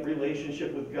right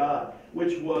relationship with God,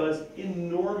 which was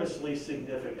enormously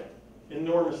significant.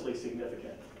 Enormously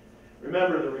significant.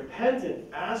 Remember, the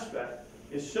repentant aspect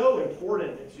is so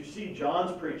important as you see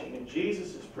John's preaching and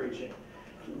Jesus' preaching.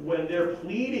 When they're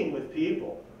pleading with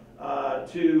people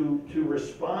to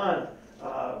respond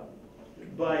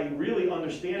by really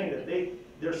understanding that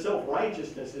their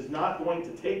self-righteousness is not going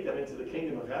to take them into the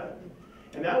kingdom of heaven.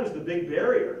 And that was the big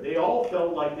barrier. They all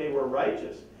felt like they were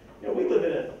righteous. We live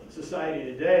in a society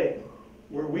today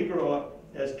where we grow up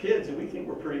as kids and we think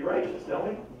we're pretty righteous, don't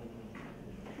we?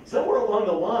 Somewhere along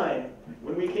the line,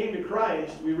 when we came to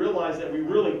Christ, we realized that we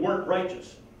really weren't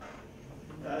righteous.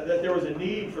 That there was a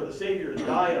need for the Savior to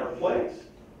die in our place.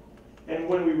 And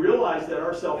when we realized that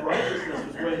our self-righteousness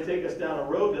was going to take us down a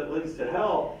road that leads to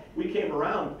hell, we came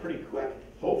around pretty quick.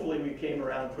 hopefully we came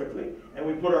around quickly, and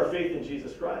we put our faith in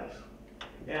Jesus Christ.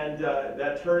 And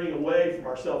that turning away from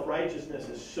our self-righteousness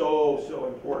is so, so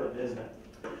important, isn't it?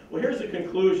 Well, here's the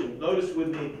conclusion. Notice with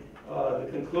me the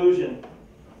conclusion.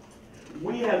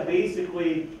 We have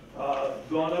basically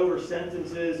gone over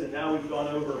sentences, and now we've gone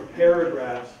over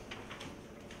paragraphs.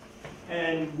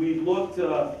 And we've looked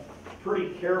pretty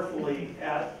carefully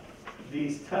at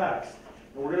these texts.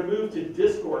 And we're going to move to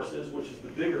discourses, which is the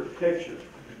bigger picture.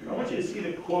 I want you to see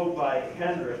the quote by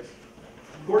Hendricks.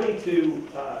 According to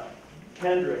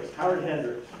Howard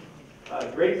Hendricks,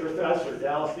 great professor,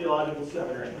 Dallas Theological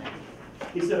Seminary,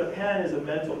 he said a pen is a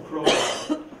mental crowbar.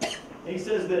 And he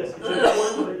says this: it's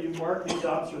important that you mark these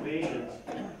observations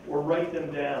or write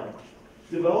them down.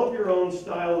 Develop your own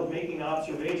style of making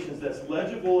observations that's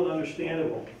legible and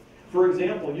understandable. For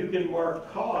example, you can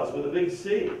mark cause with a big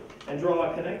C and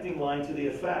draw a connecting line to the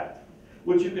effect,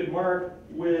 which you could mark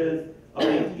with a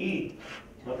big E.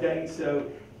 Okay, so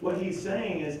what he's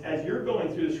saying is, as you're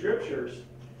going through the scriptures,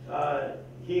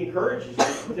 he encourages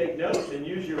you to take notes and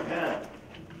use your pen.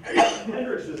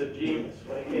 Hendricks was a genius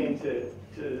when it came to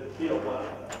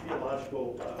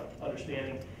theological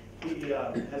understanding. He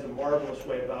has a marvelous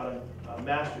way about him, a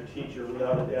master teacher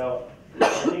without a doubt. I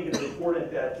think it's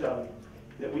important that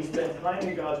that we spend time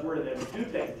in God's Word and that we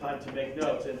do take the time to make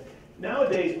notes. And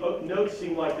nowadays, notes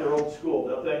seem like they're old school,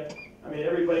 don't they? I mean,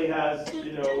 everybody has,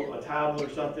 a tablet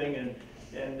or something,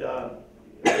 and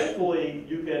hopefully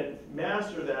you can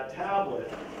master that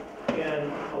tablet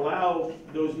and allow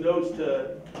those notes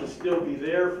to still be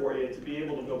there for you, to be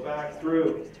able to go back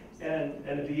through and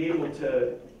to be able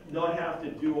to not have to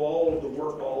do all of the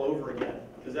work all over again.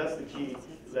 Because that's the key,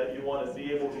 that you want to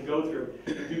be able to go through,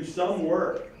 do some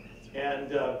work, and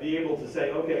be able to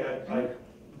say, okay, I've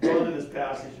gone to this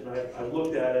passage and I've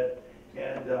looked at it,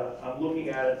 and I'm looking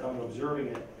at it, I'm observing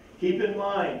it. Keep in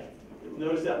mind,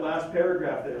 notice that last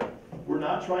paragraph there, we're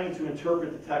not trying to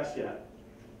interpret the text yet.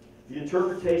 The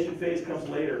interpretation phase comes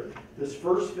later. This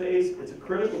first phase, it's a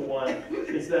critical one.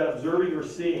 It's that observing or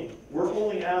seeing. We're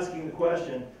only asking the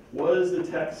question, what does the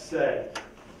text say?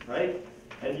 Right?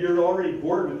 And you're already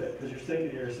bored with it because you're thinking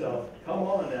to yourself, come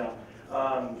on now.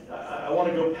 I want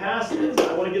to go past this.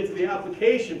 I want to get to the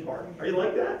application part. Are you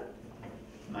like that?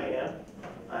 I am.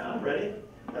 I'm ready.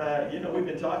 We've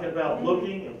been talking about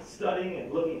looking and studying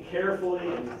and looking carefully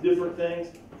and different things.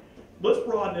 Let's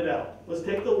broaden it out. Let's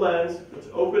take the lens. Let's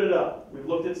open it up. We've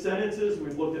looked at sentences.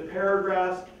 We've looked at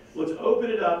paragraphs. Let's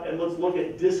open it up and let's look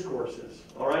at discourses.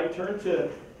 All right? Turn to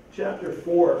chapter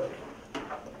 4.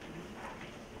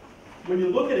 When you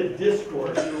look at a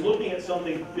discourse, you're looking at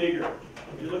something bigger.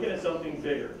 You're looking at something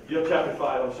bigger. You have chapter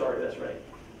 5. I'm sorry. That's right.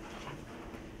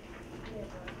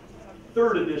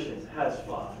 Third edition has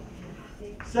 5.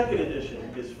 Second edition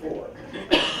is 4.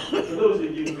 For those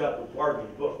of you who got the Barbie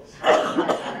books,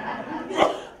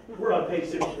 we're on page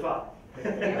 65.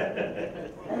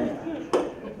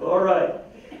 All right.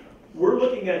 We're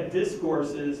looking at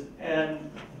discourses, and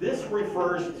this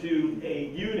refers to a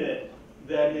unit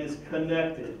that is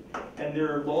connected. And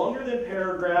they're longer than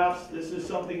paragraphs. This is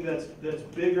something that's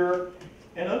bigger.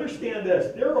 And understand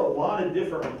this, there are a lot of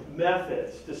different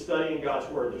methods to studying God's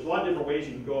Word. There's a lot of different ways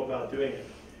you can go about doing it.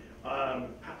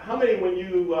 How many, when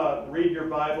you read your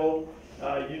Bible,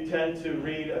 you tend to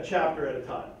read a chapter at a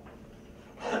time?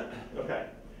 Okay.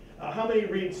 How many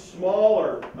read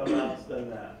smaller amounts than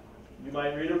that? You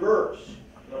might read a verse.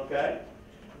 Okay.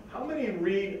 How many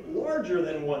read larger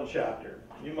than one chapter?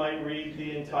 You might read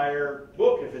the entire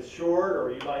book if it's short,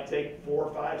 or you might take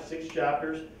 4, 5, 6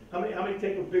 chapters. How many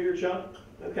take a bigger chunk?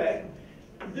 Okay.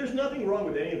 There's nothing wrong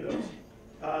with any of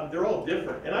those. They're all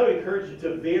different. And I would encourage you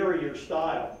to vary your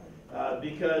style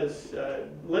because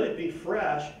let it be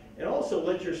fresh, and also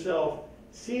let yourself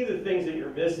see the things that you're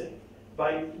missing.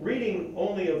 By reading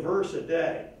only a verse a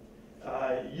day,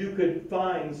 you could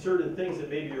find certain things that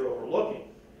maybe you're overlooking.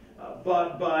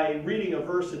 But by reading a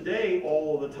verse a day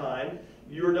all the time,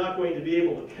 you're not going to be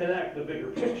able to connect the bigger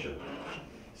picture.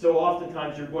 So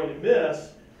oftentimes you're going to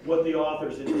miss what the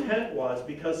author's intent was,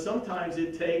 because sometimes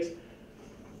it takes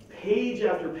page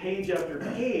after page after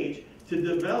page to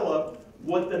develop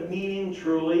what the meaning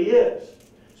truly is.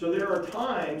 So there are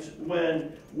times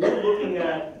when we're looking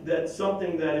at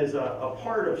something that is a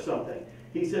part of something.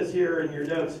 He says here in your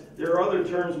notes, there are other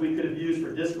terms we could have used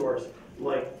for discourse,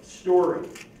 like story,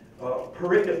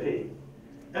 pericope,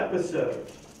 episode,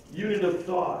 unit of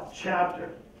thought, chapter.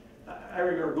 I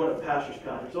remember going to a pastor's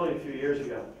conference only a few years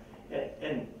ago,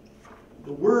 and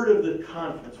the word of the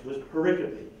conference was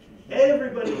pericope.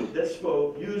 Everybody that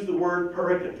spoke used the word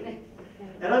pericope.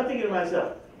 And I'm thinking to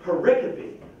myself,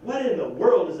 pericope? What in the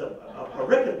world is a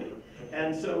pericope?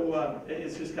 And so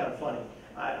it's just kind of funny.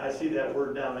 I see that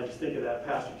word now, and I just think of that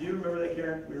pastor. Do you remember that,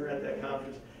 Karen? We were at that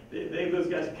conference. Those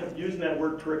guys kept using that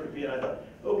word pericope, and I thought,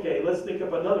 okay, let's think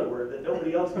up another word that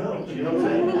nobody else knows. You know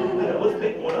what I'm saying? Let's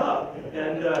make one up,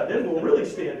 and then we'll really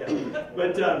stand out.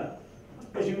 But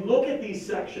as you look at these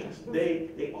sections,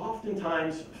 they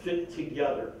oftentimes fit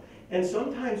together. And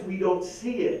sometimes we don't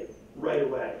see it right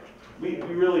away. We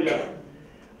really don't.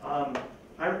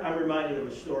 I'm reminded of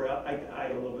a story. I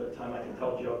have a little bit of time. I can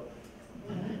tell a joke.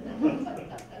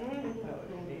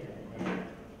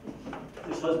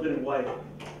 This husband and wife,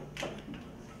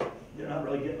 they're not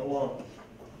really getting along.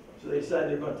 So they decided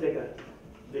they're going to take a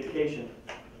vacation.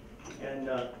 And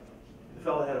the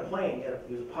fellow had a plane.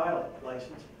 He was a pilot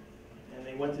license. And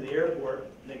they went to the airport,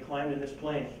 and they climbed in this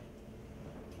plane.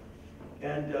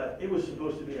 And it was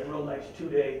supposed to be a real nice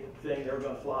 2-day thing. They were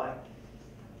going to fly.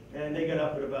 And they got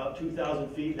up at about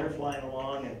 2,000 feet. They're flying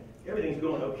along, and everything's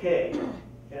going okay.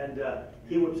 And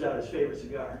he whips out his favorite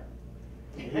cigar.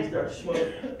 And he starts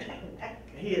smoking.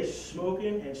 He is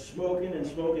smoking and smoking and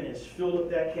smoking. And it's filled up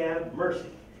that cab. Mercy.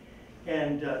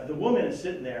 And the woman is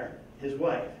sitting there, his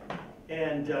wife.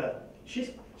 And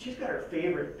she's got her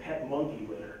favorite pet monkey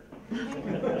with her.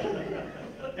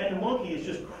 And the monkey is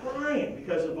just crying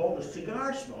because of all the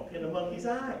cigar smoke in the monkey's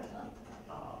eyes.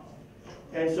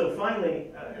 And so finally,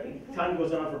 time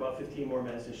goes on for about 15 more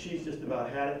minutes, and she's just about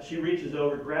had it. She reaches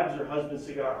over, grabs her husband's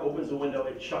cigar, opens the window,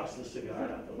 and chucks the cigar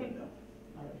out the window.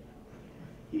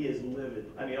 He is livid.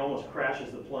 I mean, almost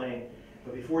crashes the plane.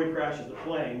 But before he crashes the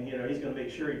plane, you know, he's going to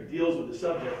make sure he deals with the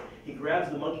subject. He grabs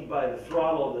the monkey by the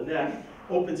throttle of the neck,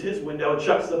 opens his window, and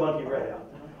chucks the monkey right out.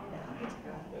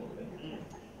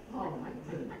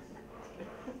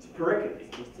 It's pericope.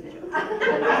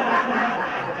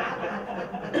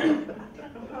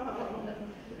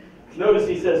 Notice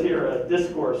he says here a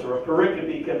discourse or a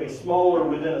pericope can be smaller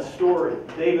within a story,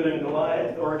 David and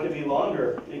Goliath, or it can be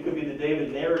longer. It could be the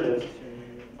David narrative.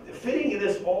 Fitting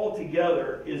this all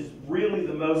together is really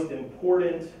the most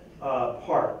important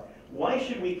part. Why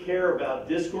should we care about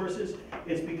discourses?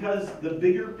 It's because the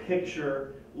bigger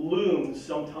picture looms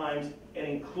sometimes and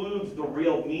includes the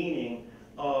real meaning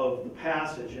of the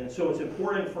passage. And so it's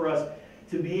important for us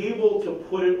to be able to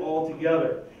put it all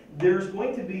together. There's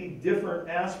going to be different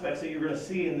aspects that you're going to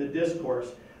see in the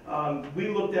discourse. We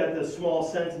looked at the small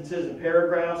sentences and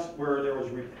paragraphs where there was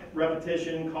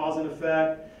repetition, cause and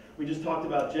effect. We just talked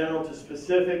about general to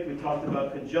specific. We talked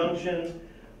about conjunctions.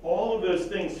 All of those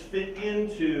things fit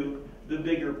into the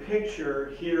bigger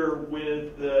picture here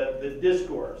with the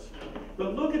discourse.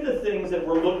 But look at the things that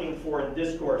we're looking for in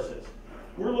discourses.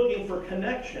 We're looking for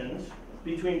connections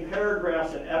between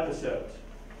paragraphs and episodes.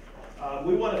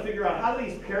 We want to figure out how do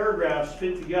these paragraphs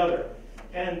fit together.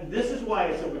 And this is why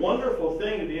it's a wonderful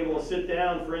thing to be able to sit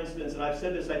down, for instance, and I've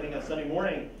said this, I think, on Sunday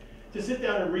morning, to sit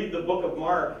down and read the book of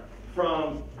Mark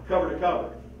from cover to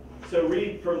cover. So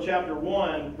read from chapter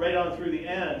 1 right on through the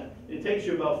end. It takes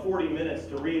you about 40 minutes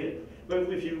to read it. But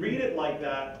if you read it like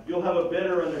that, you'll have a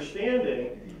better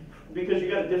understanding because you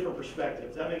got a different perspective.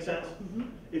 Does that make sense? Mm-hmm.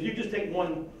 If you just take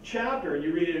one chapter and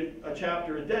you read it a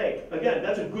chapter a day, again,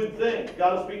 that's a good thing.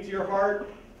 God will speak to your heart.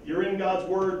 You're in God's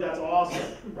Word. That's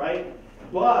awesome, right?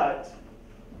 But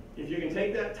if you can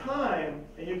take that time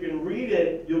and you can read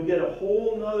it, you'll get a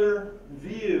whole nother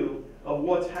view of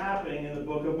what's happening in the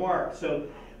book of Mark. So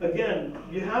again,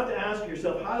 you have to ask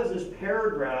yourself, how does this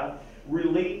paragraph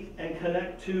relate and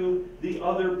connect to the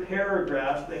other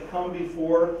paragraphs that come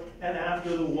before and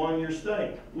after the one you're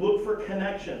studying? Look for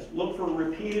connections. Look for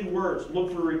repeated words.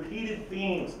 Look for repeated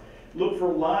themes. Look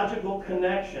for logical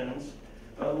connections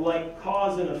like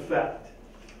cause and effect.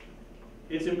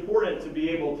 It's important to be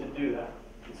able to do that.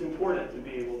 It's important to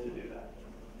be able to do that.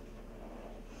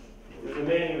 There's a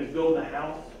man who was building a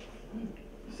house. He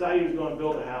decided he was going to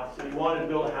build a house, and he wanted to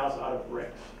build a house out of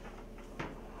bricks.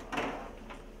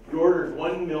 He ordered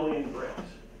 1 million bricks.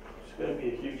 It's going to be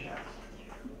a huge house.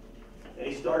 And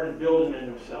he started building it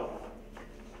himself.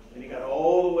 And he got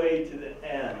all the way to the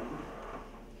end.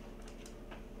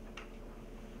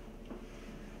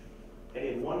 And he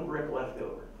had 1 brick left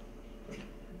over.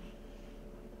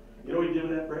 You know what he did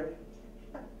with that brick?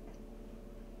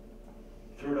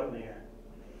 He threw it up in the air.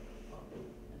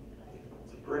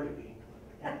 It's a pericope.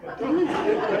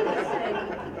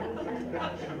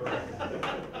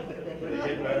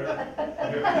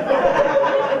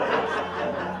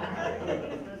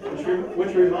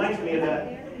 Which reminds me of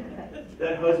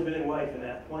that husband and wife in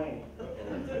that plane.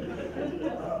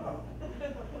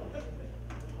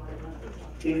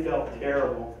 He felt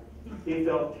terrible. He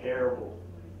felt terrible.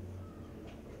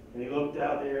 And he looked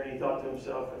out there and he thought to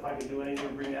himself, if I could do anything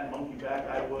to bring that monkey back,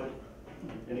 I would.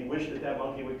 And he wished that that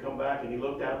monkey would come back, and he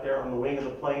looked out there on the wing of the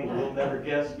plane, and you'll never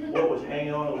guess what was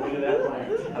hanging on the wing of that plane.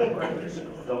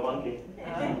 The monkey.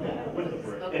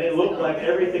 And it looked like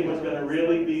everything was going to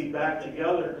really be back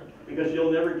together, because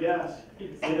you'll never guess.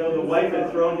 You know, the wife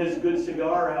had thrown his good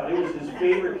cigar out. It was his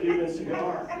favorite Cuban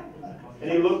cigar.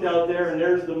 And he looked out there, and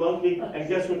there's the monkey, and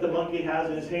guess what the monkey has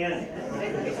in his hand?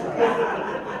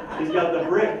 He's got the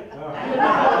brick.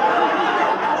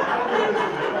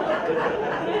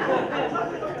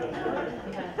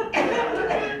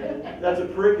 That's a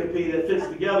pericope that fits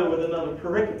together with another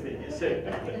pericope, you see.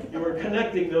 You were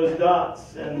connecting those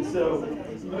dots. And so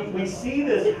we see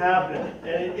this happen.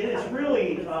 And it's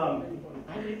really,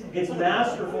 it's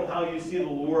masterful how you see the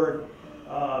Lord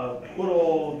put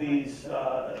all of these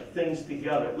things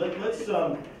together. Let's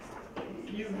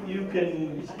you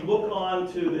can look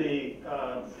on to the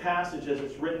passage as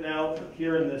it's written out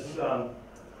here in this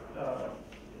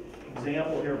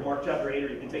example here of Mark chapter 8, or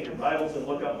you can take your Bibles and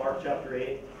look up Mark chapter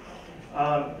 8.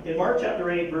 In Mark chapter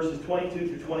 8, verses 22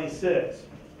 through 26,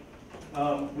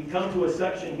 we come to a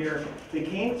section here. They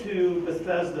came to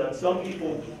Bethesda, and some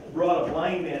people brought a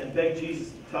blind man and begged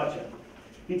Jesus to touch him.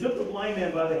 He took the blind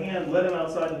man by the hand, led him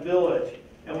outside the village,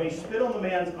 and when he spit on the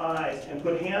man's eyes and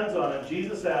put hands on him,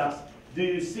 Jesus asked, "Do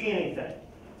you see anything?"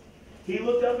 He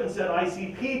looked up and said, "I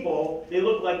see people. They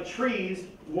look like trees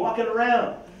walking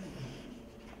around."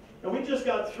 And we just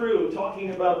got through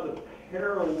talking about the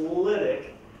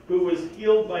paralytic who was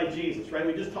healed by Jesus, right?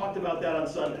 We just talked about that on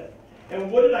Sunday.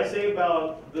 And what did I say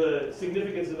about the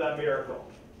significance of that miracle?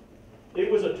 It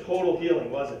was a total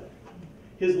healing, wasn't it?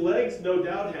 His legs, no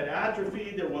doubt, had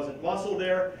atrophied. There wasn't muscle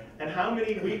there. And how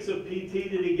many weeks of PT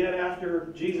did he get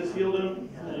after Jesus healed him?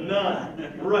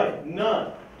 None. Right,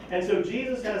 none. And so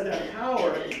Jesus has that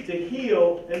power to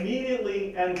heal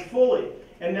immediately and fully.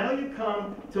 And now you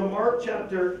come to Mark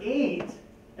chapter 8,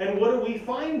 and what are we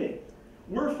finding?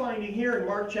 We're finding here in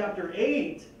Mark chapter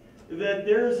 8 that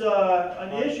there's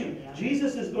an issue.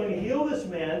 Jesus is going to heal this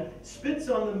man, spits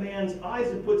on the man's eyes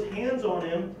and puts hands on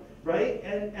him, right?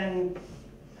 And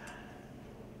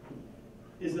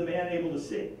is the man able to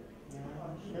see?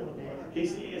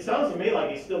 It sounds to me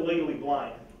like he's still legally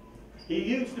blind. He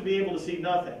used to be able to see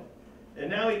nothing, and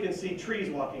now he can see trees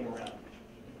walking around.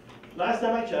 Last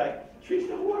time I checked, trees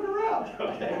don't walk around.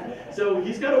 Okay, so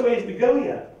he's got a ways to go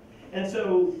yet. And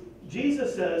so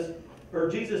Jesus says, or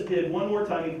Jesus did one more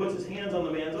time, he puts his hands on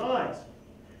the man's eyes.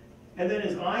 And then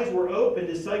his eyes were opened,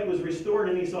 his sight was restored,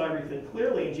 and he saw everything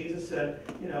clearly. And Jesus said,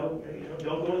 don't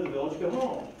go to the village, go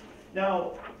home.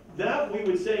 Now, that we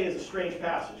would say is a strange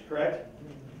passage, correct?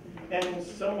 And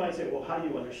some might say, well, how do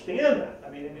you understand that? I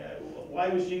mean, why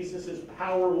was Jesus'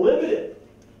 power limited?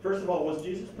 First of all, was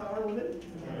Jesus' power limited?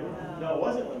 No, it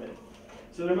wasn't limited.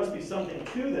 So there must be something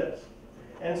to this.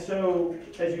 And so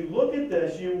as you look at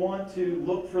this, you want to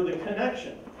look for the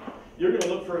connection. You're going to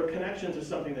look for a connection to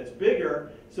something that's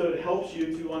bigger, so it helps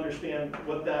you to understand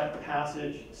what that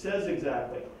passage says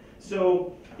exactly.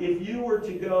 So if you were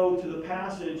to go to the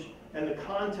passage and the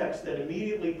context that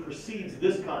immediately precedes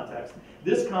this context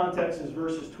is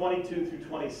verses 22 through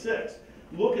 26.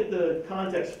 Look at the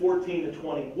context 14 to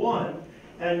 21,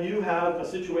 and you have a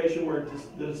situation where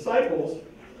the disciples,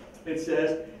 it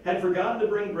says, had forgotten to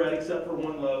bring bread except for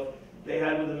one loaf they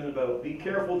had with them in the boat. Be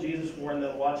careful, Jesus warned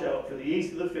them, watch out for the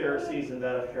yeast of the Pharisees and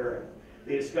that of Herod.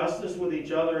 They discussed this with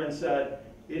each other and said,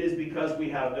 it is because we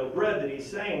have no bread that he's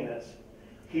saying this.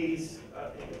 He's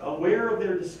aware of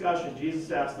their discussion. Jesus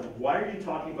asked them, why are you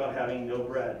talking about having no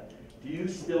bread? Do you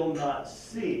still not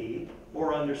see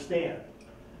or understand?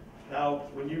 Now,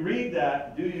 when you read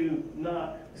that, do you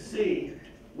not see,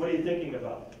 what are you thinking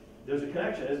about? There's a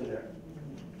connection, isn't there?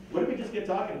 What did we just get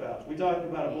talking about? We talked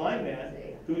about a blind man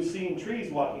who's seeing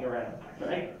trees walking around,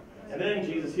 right? And then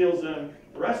Jesus heals him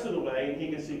the rest of the way, and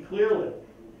he can see clearly.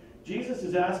 Jesus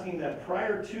is asking that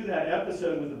prior to that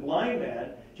episode with the blind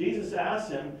man, Jesus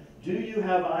asks him, do you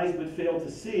have eyes but fail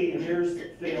to see and ears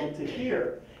that fail to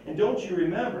hear? And don't you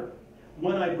remember,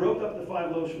 when I broke up the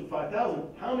 5 loaves for the 5,000,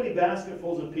 how many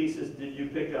basketfuls of pieces did you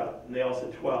pick up? And they all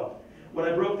said 12. When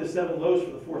I broke the 7 loaves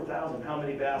for the 4,000, how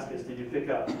many baskets did you pick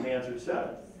up? And they answered 7.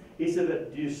 He said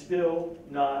that, do you still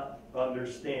not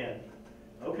understand?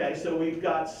 Okay, so we've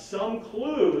got some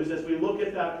clues as we look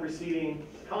at that preceding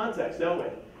context, don't we?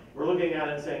 We're looking at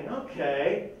it and saying,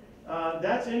 okay,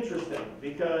 that's interesting,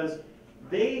 because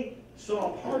they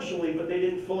saw partially, but they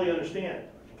didn't fully understand.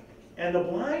 And the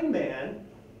blind man,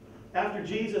 after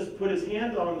Jesus put his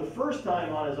hand on him the first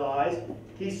time on his eyes,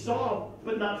 he saw,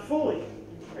 but not fully.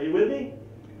 Are you with me?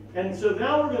 And so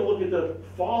now we're going to look at the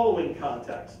following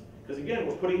context. Because again,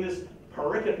 we're putting this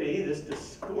pericope, this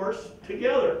discourse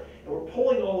together. And we're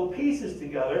pulling all the pieces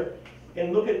together.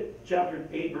 And look at chapter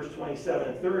 8, verse 27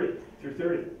 and 30 through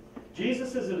 30.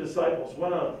 Jesus and the disciples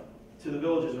went on to the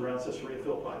villages around Caesarea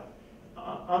Philippi.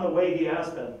 On the way, he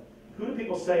asked them, "Who do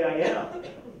people say I am?"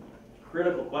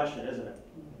 Critical question, isn't it?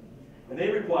 And they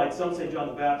replied, "Some say John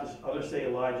the Baptist, others say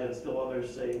Elijah, and still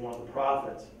others say one of the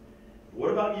prophets."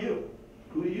 "What about you?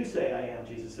 Who do you say I am?"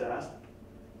 Jesus asked.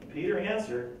 And Peter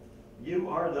answered, "You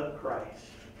are the Christ."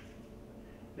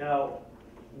 Now,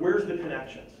 where's the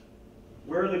connections?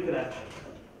 Where are the connections?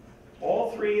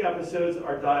 All three episodes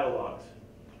are dialogues.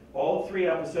 All three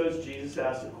episodes, Jesus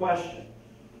asks a question.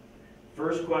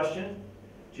 First question,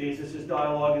 Jesus'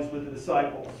 dialogue is with the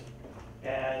disciples.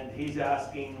 And he's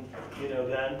asking,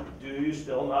 then, do you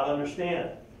still not understand?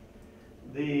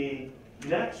 The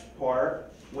next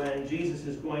part, when Jesus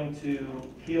is going to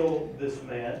heal this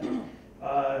man,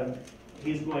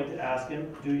 he's going to ask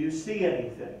him, do you see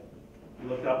anything? He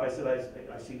looked up, I said,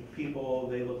 I see people,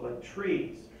 they look like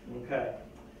trees. Okay.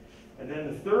 And then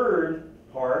the third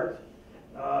part,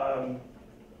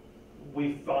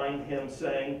 we find him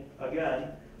saying,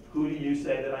 again, who do you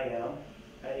say that I am?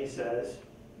 And he says,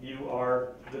 you are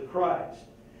the Christ.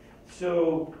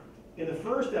 So in the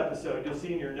first episode, you'll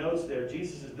see in your notes there,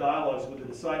 Jesus' dialogue is with the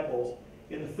disciples.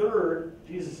 In the third,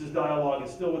 Jesus' dialogue is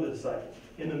still with the disciples.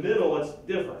 In the middle, it's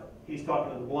different. He's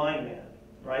talking to the blind man,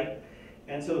 right?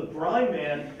 And so the blind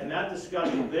man and that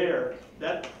discussion there,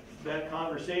 that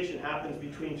conversation happens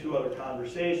between two other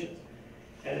conversations.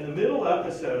 And in the middle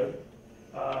episode,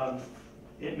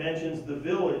 it mentions the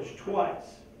village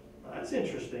twice. That's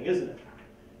interesting, isn't it?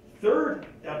 Third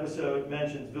episode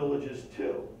mentions villages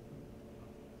too.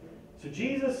 So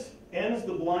Jesus ends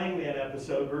the blind man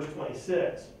episode, verse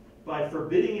 26, by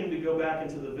forbidding him to go back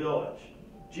into the village.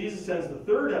 Jesus ends the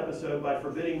third episode by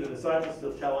forbidding the disciples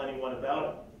to tell anyone about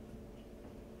him.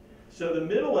 So the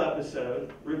middle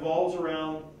episode revolves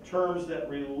around terms that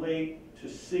relate to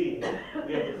seeing.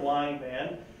 We have the blind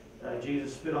man.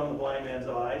 Jesus spit on the blind man's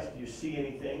eyes. Do you see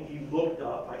anything? He looked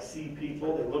up. I see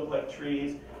people. They look like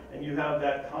trees. And you have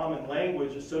that common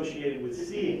language associated with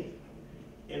seeing.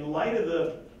 In light of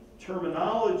the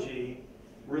terminology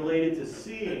related to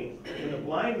seeing, in the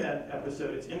blind man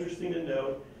episode, it's interesting to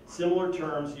note similar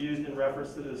terms used in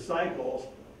reference to the disciples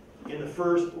in the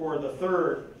first or the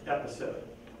third episode.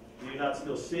 Do you not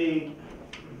still see?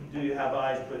 Do you have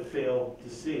eyes but fail to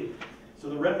see? So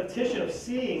the repetition of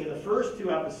seeing in the first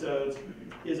two episodes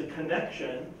is a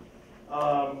connection,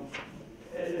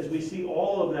 as we see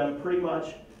all of them pretty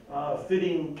much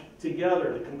fitting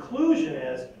together. The conclusion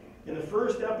is, in the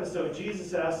first episode,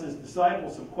 Jesus asks his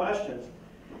disciples some questions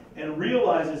and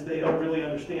realizes they don't really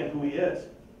understand who he is.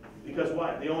 Because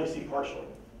why? They only see partially.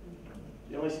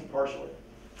 They only see partially.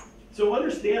 So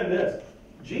understand this.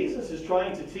 Jesus is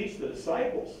trying to teach the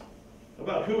disciples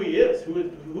about who he is,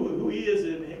 who he is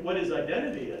and what his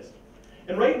identity is.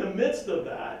 And right in the midst of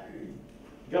that,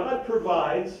 God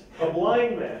provides a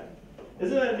blind man.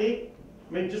 Isn't that neat?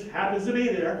 I mean, it just happens to be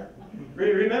there.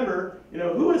 Remember,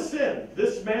 who has sinned,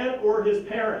 this man or his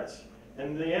parents?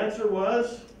 And the answer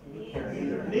was?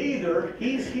 Neither.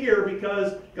 He's here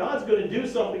because God's going to do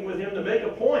something with him to make a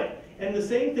point. And the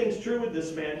same thing's true with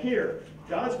this man here.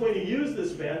 God's going to use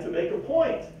this man to make a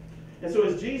point. And so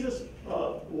as Jesus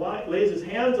lays his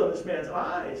hands on this man's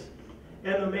eyes,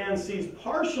 and the man sees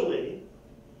partially,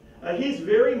 he's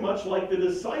very much like the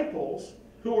disciples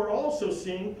who are also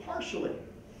seeing partially.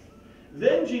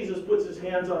 Then Jesus puts his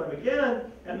hands on him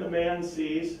again, and the man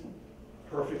sees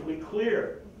perfectly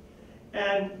clear.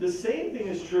 And the same thing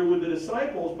is true with the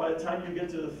disciples by the time you get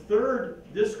to the third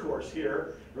discourse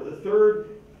here, or the third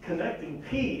connecting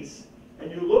piece, and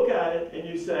you look at it and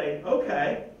you say,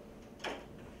 okay,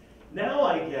 now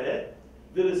I get it.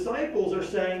 The disciples are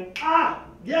saying,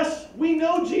 yes, we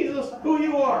know, Jesus, who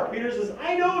you are. Peter says,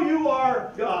 I know you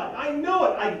are God. I know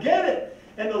it. I get it.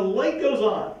 And the light goes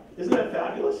on. Isn't that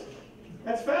fabulous?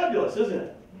 That's fabulous, isn't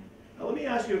it? Now let me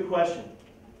ask you a question.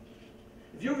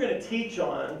 If you were going to teach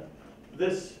on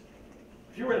this,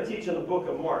 if you were going to teach on the book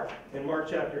of Mark, in Mark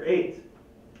chapter 8,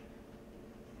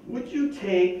 would you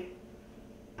take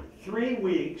 3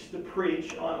 weeks to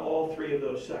preach on all 3 of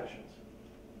those sections?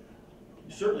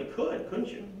 You certainly could, couldn't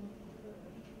you?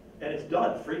 And it's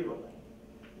done frequently.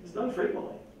 It's done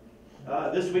frequently.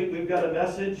 This week we've got a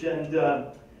message, and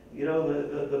the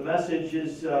message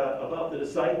is about the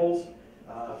disciples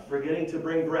forgetting to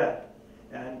bring bread.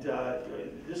 And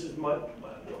this is my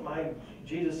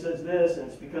Jesus says this, and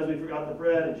it's because we forgot the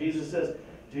bread. And Jesus says,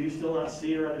 do you still not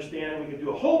see or understand? We could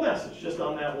do a whole message just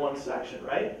on that one section,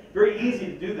 right? Very easy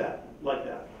to do that, like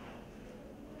that.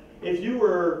 If you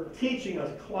were teaching a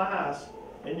class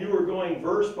and you were going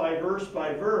verse by verse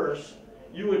by verse,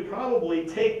 you would probably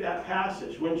take that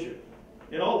passage, wouldn't you?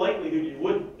 In all likelihood, you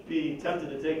would be tempted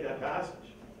to take that passage.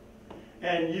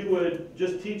 And you would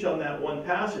just teach on that one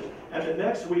passage. And the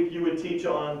next week, you would teach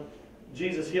on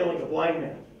Jesus healing a blind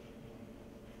man.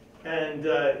 And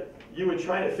you would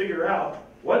try to figure out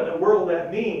what in the world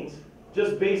that means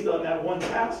just based on that one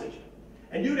passage.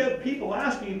 And you'd have people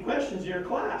asking you questions in your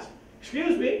class.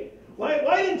 Excuse me,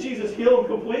 why didn't Jesus heal him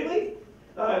completely?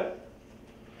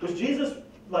 Was Jesus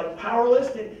like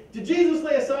powerless? Did Jesus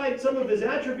lay aside some of his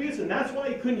attributes and that's why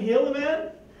he couldn't heal the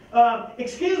man?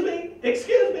 Excuse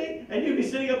me, and you'd be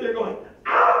sitting up there going,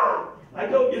 ah! I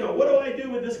go, what do I do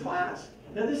with this class?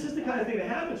 Now this is the kind of thing that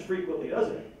happens frequently,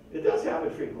 doesn't it? It does happen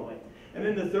frequently. And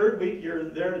then the third week you're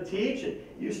there to teach, and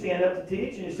you stand up to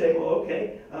teach, and you say, well,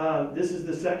 okay, this is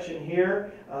the section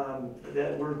here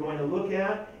that we're going to look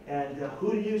at, and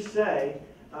who do you say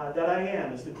that I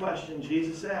am is the question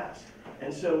Jesus asked.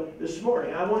 And so this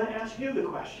morning I want to ask you the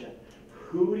question,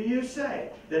 who do you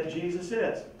say that Jesus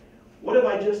is? What have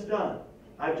I just done?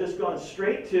 I've just gone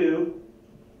straight to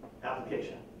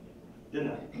application,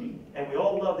 didn't I? And we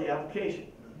all love the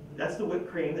application. That's the whipped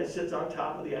cream that sits on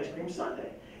top of the ice cream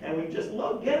sundae. And we just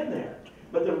love getting there.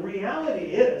 But the reality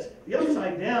is, the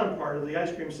upside down part of the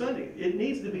ice cream sundae, it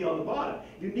needs to be on the bottom.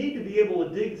 You need to be able to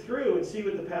dig through and see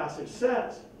what the passage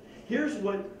says. Here's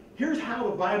how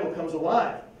the Bible comes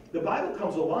alive. The Bible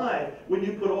comes alive when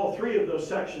you put all three of those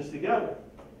sections together.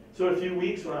 So in a few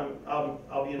weeks, when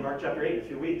I'll be in Mark chapter 8 in a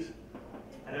few weeks.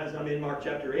 And as I'm in Mark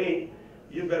chapter 8,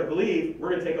 you better believe we're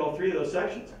going to take all three of those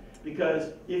sections.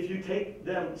 Because if you take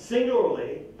them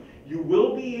singularly, you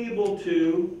will be able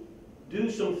to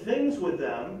do some things with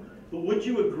them, but would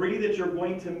you agree that you're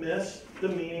going to miss the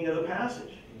meaning of the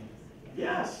passage?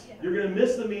 Yes, you're going to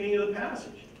miss the meaning of the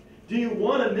passage. Do you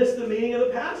want to miss the meaning of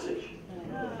the passage?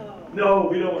 No,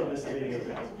 we don't want to miss the meaning of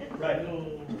the passage. Right.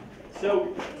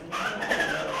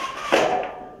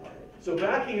 So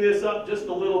backing this up just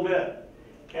a little bit,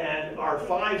 and our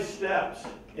 5 steps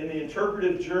in the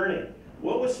interpretive journey.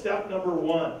 What was step number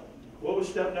 1? What was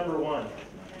step number 1?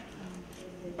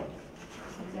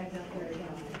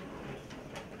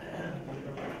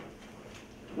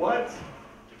 What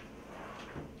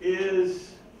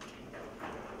is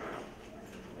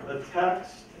the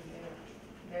text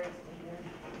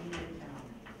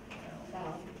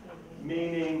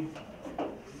meaning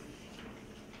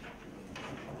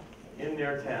in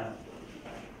their town?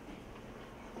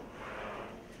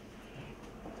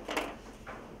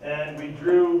 And we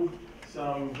drew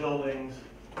some buildings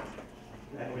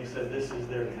and we said this is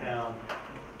their town.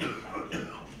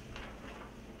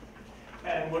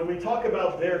 And when we talk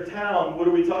about their town, what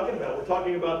are we talking about? We're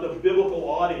talking about the biblical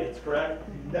audience, correct?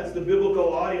 That's the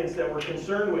biblical audience that we're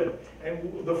concerned with.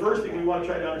 And the first thing we want to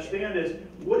try to understand is,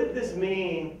 what did this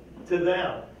mean to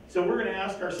them? So we're going to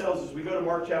ask ourselves as we go to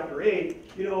Mark chapter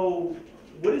 8,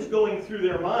 what is going through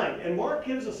their mind? And Mark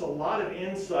gives us a lot of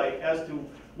insight as to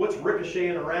what's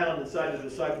ricocheting around inside the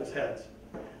disciples' heads.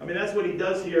 I mean, that's what he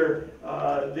does here,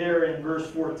 there in verse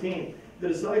 14. The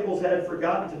disciples had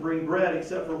forgotten to bring bread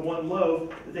except for one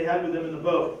loaf that they had with them in the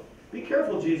boat. Be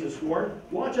careful, Jesus warned.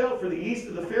 Watch out for the yeast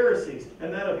of the Pharisees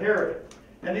and that of Herod.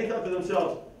 And they thought to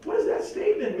themselves, what does that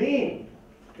statement mean?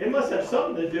 It must have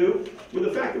something to do with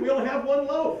the fact that we only have one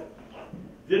loaf.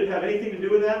 Did it have anything to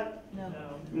do with that?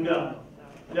 No.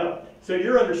 So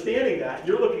you're understanding that.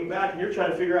 You're looking back and you're trying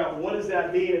to figure out what does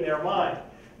that mean in their mind.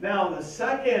 Now the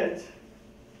second,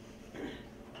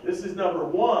 this is number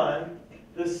 1.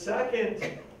 The second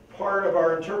part of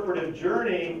our interpretive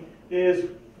journey is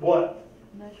what?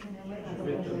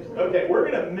 Okay, we're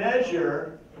going to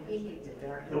measure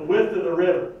the width of the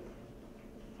river.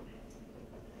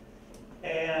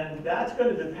 And that's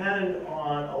going to depend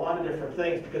on a lot of different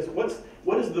things, because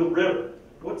what is the river?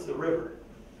 What's the river?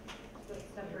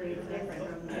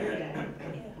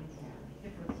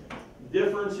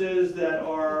 Differences that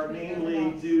are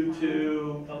mainly due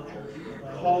to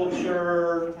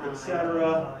culture,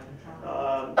 etc.,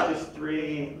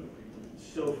 history,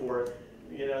 so forth.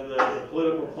 The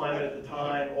political climate at the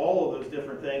time, all of those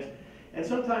different things. And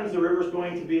sometimes the river is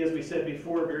going to be, as we said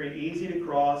before, very easy to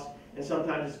cross, and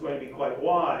sometimes it's going to be quite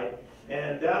wide.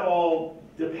 And that all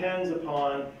depends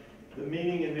upon the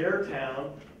meaning in their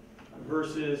town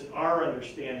versus our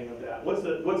understanding of that. What's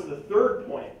the third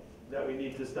point that we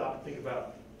need to stop and think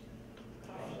about?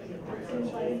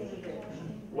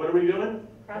 What are we doing?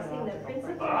 Crossing the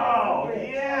principal. Oh,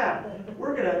 yeah.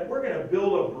 We're gonna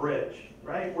build a bridge,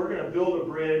 right? We're gonna build a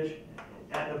bridge,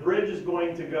 and the bridge is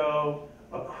going to go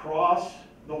across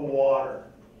the water.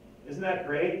 Isn't that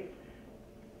great?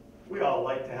 We all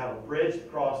like to have a bridge to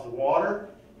cross the water.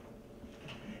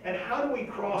 And how do we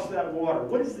cross that water?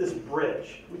 What is this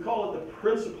bridge? We call it the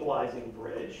principalizing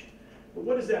bridge. But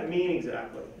what does that mean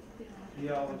exactly?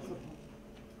 Theology.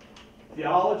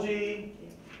 Theology.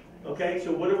 Okay,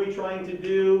 so what are we trying to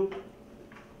do?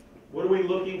 What are we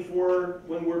looking for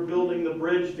when we're building the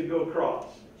bridge to go across?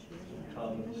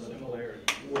 Similarity.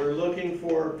 We're looking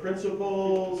for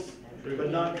principles,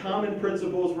 but not common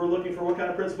principles. We're looking for what kind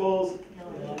of principles?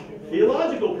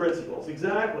 Theological principles,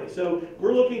 exactly. So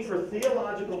we're looking for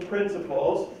theological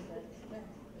principles.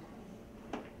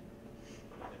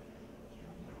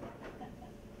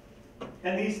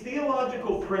 And these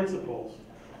theological principles,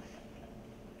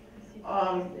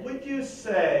 would you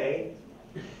say,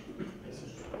 this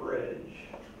is the bridge,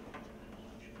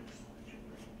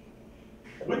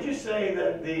 would you say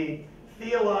that the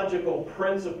theological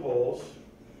principles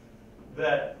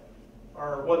that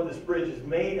are what this bridge is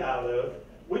made out of,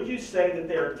 would you say that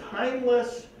they're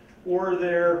timeless or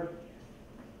they're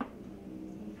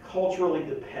culturally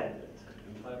dependent?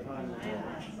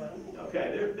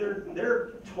 Okay,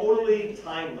 they're totally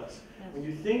timeless. When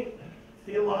you think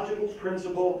theological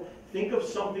principle, think of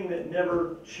something that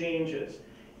never changes.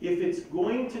 If it's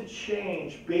going to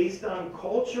change based on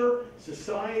culture,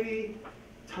 society,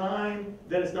 time,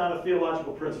 then it's not a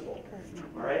theological principle.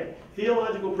 All right?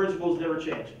 Theological principles never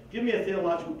change. Give me a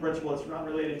theological principle that's not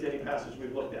related to any passage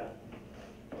we've looked at.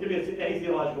 Give me any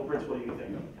theological principle you can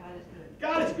think of.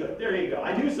 God is good. There you go.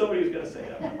 I knew somebody was going to say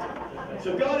that.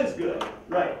 So God is good.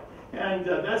 Right. And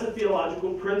that's a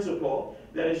theological principle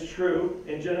that is true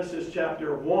in Genesis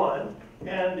chapter 1,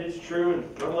 and it's true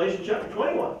in Revelation chapter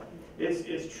 21.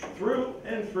 It's true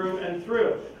and through and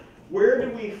through. Where do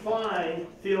we find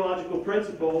theological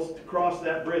principles to cross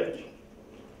that bridge?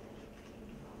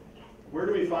 Where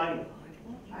do we find them?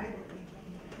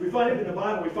 We find them in the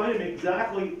Bible. We find them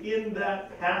exactly in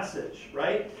that passage,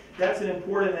 right? That's an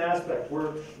important aspect.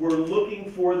 We're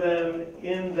looking for them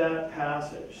in that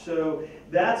passage. So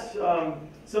that's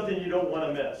something you don't want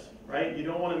to miss, right? You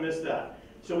don't want to miss that.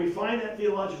 So we find that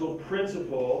theological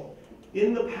principle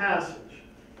in the passage.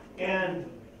 And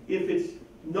if it's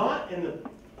not in the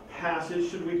passage,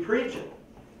 should we preach it?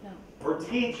 No. Or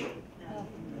teach it? No.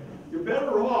 You're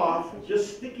better off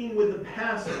just sticking with the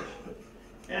passage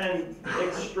and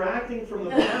extracting from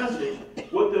the passage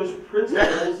what those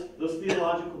principles, those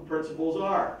theological principles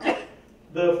are.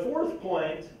 The fourth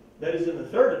point that is in the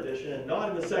third edition and not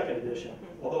in the second edition,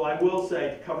 although I will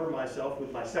say to cover myself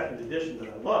with my second edition that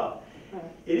I love,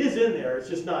 it is in there, it's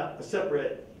just not a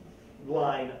separate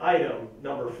line item,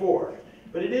 number 4.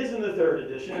 But it is in the third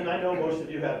edition, and I know most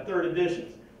of you have third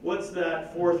editions. What's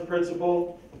that fourth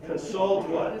principle? Consult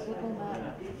what?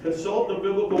 Consult the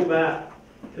biblical map.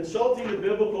 Consulting the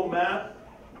biblical map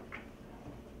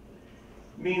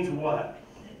means what?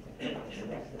 Does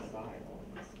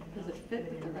it fit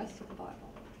with the rest of the Bible?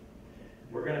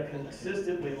 We're going to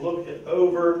consistently look it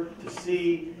over to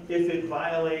see if it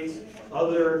violates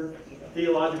other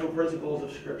theological principles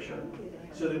of Scripture,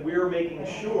 so that we're making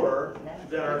sure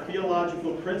that our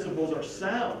theological principles are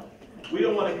sound. We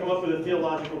don't want to come up with a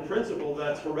theological principle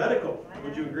that's heretical.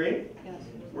 Would you agree? Yes.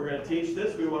 We're going to teach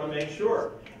this. We want to make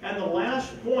sure. And the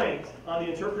last point on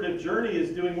the interpretive journey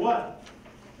is doing what?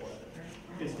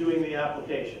 It's doing the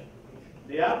application.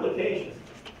 The application.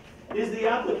 Is the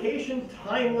application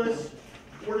timeless,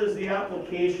 or does the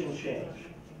application change?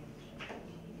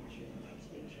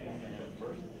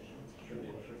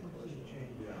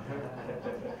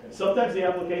 Sometimes the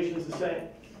application is the same,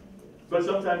 but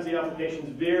sometimes the application is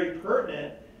very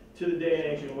pertinent to the day and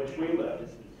age in which we live.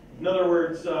 In other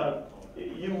words,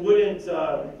 you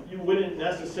wouldn't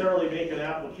necessarily make an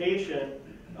application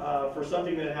for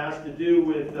something that has to do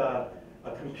with a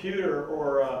computer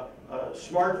or a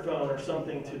smartphone or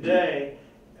something today.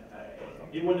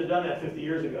 You wouldn't have done that 50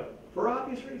 years ago, for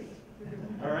obvious reasons.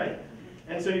 All right?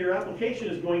 And so your application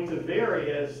is going to vary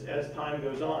as time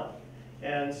goes on.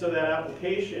 And so that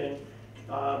application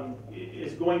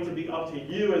is going to be up to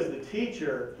you as the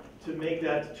teacher to make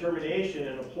that determination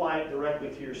and apply it directly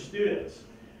to your students.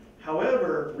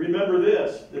 However, remember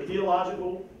this, the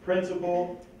theological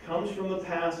principle comes from the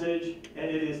passage and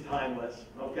it is timeless,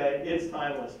 okay? It's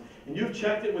timeless. And you've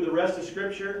checked it with the rest of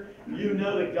Scripture. You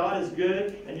know that God is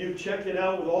good, and you've checked it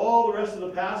out with all the rest of the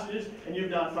passages, and you've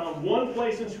not found one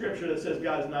place in Scripture that says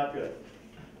God is not good.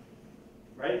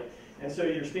 Right? And so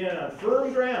you're standing on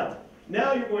firm ground.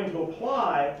 Now you're going to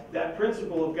apply that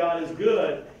principle of God is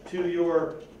good to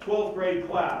your 12th grade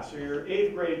class or your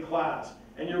 8th grade class.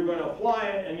 And you're going to apply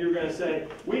it, and you're going to say,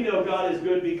 we know God is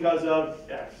good because of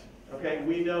X. Okay,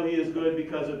 we know he is good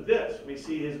because of this. We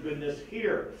see his goodness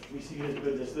here. We see his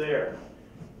goodness there.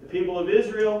 The people of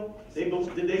Israel,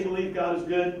 did they believe God is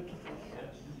good?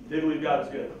 They believe God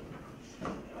is good.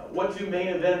 What two main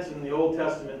events in the Old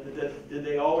Testament did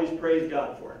they always praise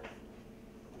God for?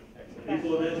 The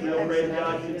people of Israel praised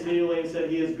God continually and said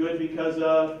he is good because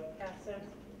of? Passover.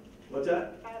 What's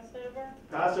that? Passover.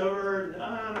 Passover?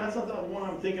 That's not the one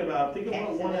I'm thinking about. I'm thinking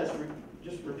about one that's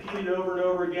just repeated over and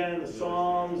over again in the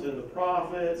Psalms and the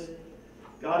prophets.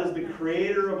 God is the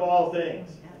creator of all things.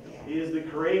 He is the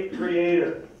great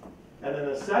creator. And then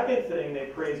the second thing they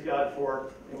praised God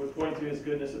for and would point to his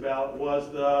goodness about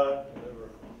was the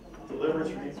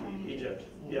deliverance from Egypt.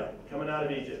 Yeah, coming out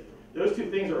of Egypt. Those two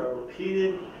things are a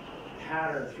repeated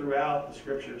pattern throughout the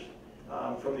scriptures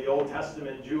from the Old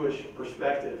Testament Jewish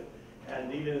perspective,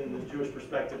 and even in the Jewish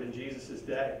perspective in Jesus'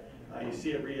 day. You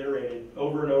see it reiterated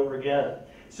over and over again.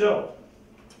 So,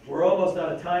 we're almost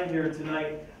out of time here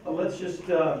tonight. Let's just,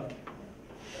 but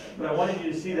I wanted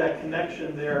you to see that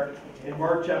connection there in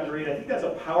Mark chapter 8. I think that's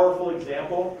a powerful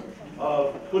example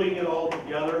of putting it all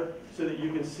together so that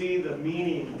you can see the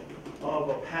meaning of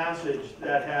a passage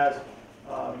that has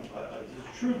a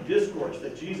true discourse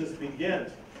that Jesus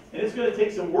begins. And it's going to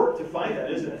take some work to find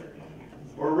that, isn't it?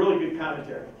 Or a really good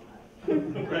commentary.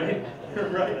 Right?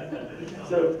 Right.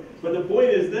 So, but the point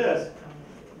is this.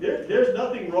 There's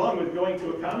nothing wrong with going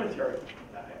to a commentary.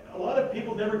 A lot of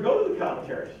people never go to the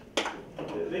commentaries.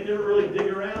 They never really dig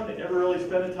around. They never really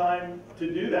spend the time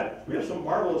to do that. We have some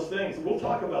marvelous things. We'll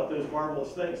talk about those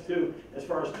marvelous things too, as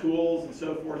far as tools and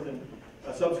so forth in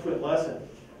a subsequent lesson.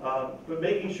 But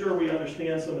making sure we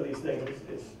understand some of these things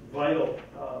is vital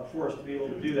for us to be able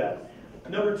to do that.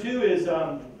 Number two is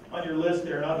on your list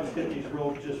there, and I'll just hit these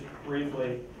real just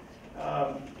briefly.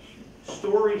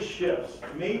 Story shifts,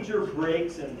 major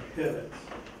breaks and pivots.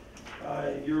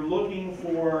 You're looking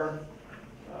for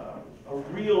a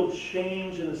real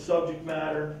change in the subject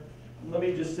matter. Let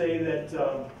me just say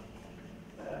that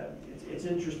it's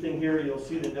interesting here. You'll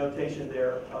see the notation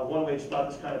there. One way to spot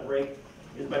this kind of break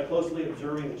is by closely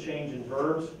observing the change in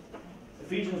verbs.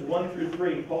 Ephesians 1 through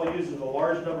 3, Paul uses a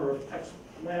large number of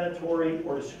explanatory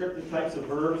or descriptive types of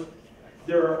verbs.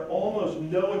 There are almost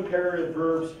no imperative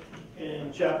verbs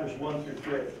in chapters 1 through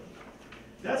 3.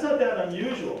 That's not that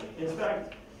unusual. In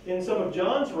fact, in some of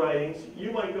John's writings,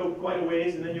 you might go quite a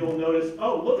ways and then you'll notice,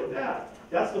 oh, look at that.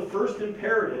 That's the first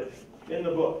imperative in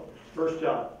the book, 1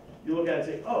 John. You look at it and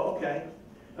say, oh, okay.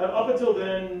 Up until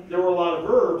then, there were a lot of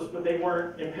verbs, but they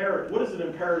weren't imperative. What is an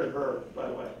imperative verb, by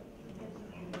the way?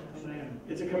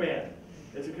 It's a command.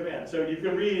 It's a command. So you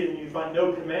can read and you find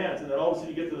no commands, and then all of a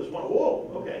sudden you get to this one. Whoa,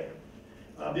 okay.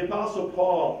 The Apostle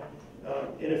Paul,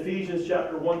 in Ephesians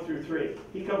chapter 1 through 3,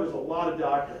 he covers a lot of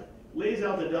doctrine, lays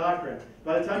out the doctrine.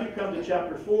 By the time you come to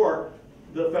chapter 4,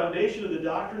 the foundation of the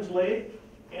doctrine's laid,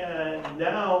 and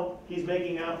now he's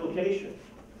making application.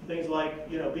 Things like,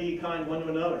 be kind one to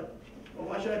another. Well,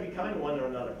 why should I be kind one to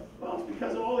another? Well, it's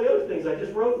because of all the other things I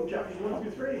just wrote in chapters 1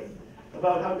 through 3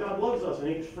 about how God loves us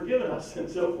and he's forgiven us and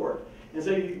so forth. And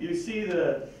so you see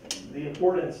the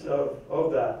importance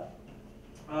of that.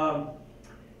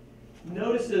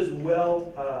 Notice as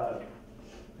well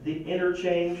the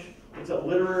interchange. It's a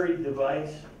literary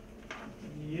device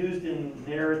used in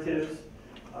narratives.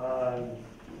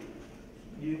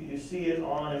 You see it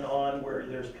on and on where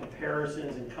there's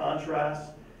comparisons and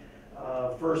contrasts.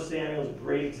 1 Samuel is a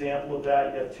great example of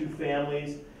that. You have two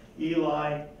families.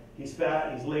 Eli, he's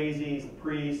fat, he's lazy, he's the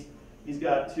priest. He's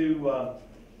got two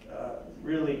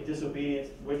really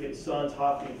disobedient, wicked sons,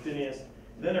 Hophni and Phinehas.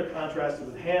 And then they're contrasted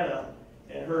with Hannah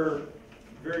and her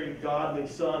very godly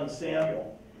son,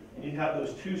 Samuel. And you have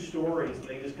those two stories, and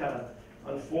they just kind of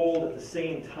unfold at the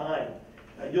same time.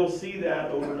 You'll see that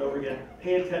over and over again.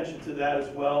 Pay attention to that as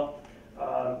well,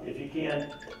 if you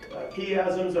can.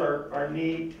 Chiasms are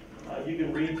neat. You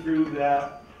can read through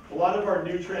that. A lot of our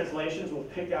new translations will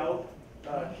pick out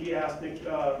chiastic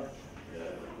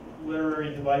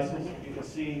literary devices. You can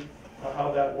see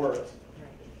how that works.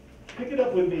 Pick it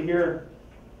up with me here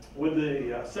with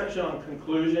the section on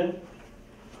conclusion.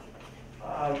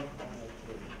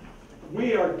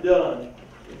 We are done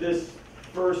with this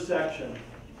first section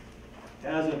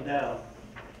as of now,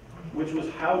 which was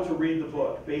how to read the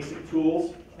book, basic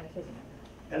tools.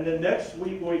 And then next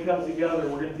week when we come together,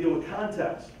 we're going to deal with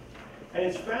context. And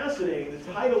it's fascinating.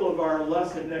 The title of our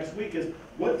lesson next week is,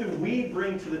 what do we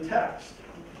bring to the text?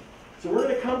 So we're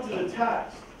going to come to the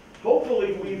text.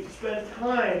 Hopefully we've spent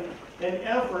time and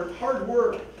effort, hard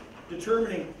work,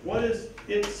 determining what is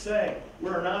it saying.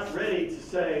 We're not ready to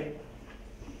say,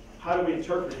 how do we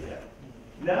interpret it yet?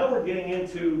 Now we're getting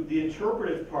into the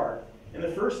interpretive part. And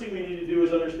the first thing we need to do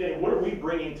is understand, what are we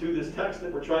bringing to this text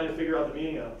that we're trying to figure out the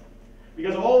meaning of?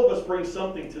 Because all of us bring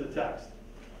something to the text.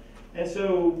 And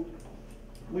so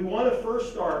we want to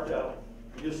first start, though,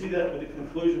 you'll see that with the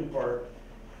conclusion part,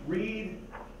 read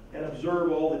and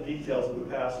observe all the details of the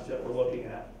passage that we're looking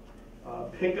at.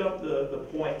 Pick up the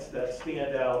points that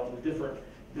stand out, the different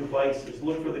devices,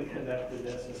 look for the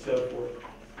connectedness and so forth.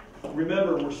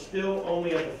 Remember, we're still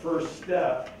only at the first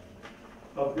step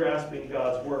of grasping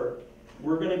God's Word.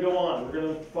 We're going to go on. We're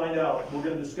going to find out. We're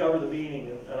going to discover the meaning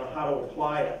and how to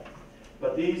apply it.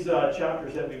 But these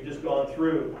chapters that we've just gone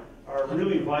through are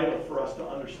really vital for us to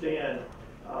understand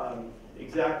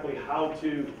exactly how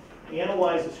to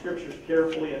analyze the Scriptures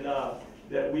carefully enough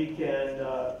that we can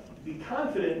be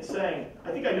confident in saying,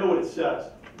 I think I know what it says.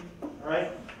 All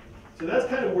right? So that's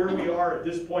kind of where we are at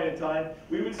this point in time.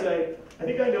 We would say, I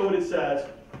think I know what it says.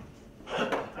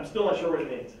 I'm still not sure what it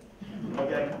means.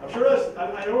 Okay? I'm sure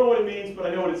I don't know what it means, but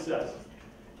I know what it says.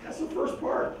 That's the first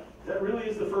part. That really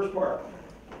is the first part.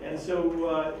 And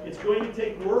so it's going to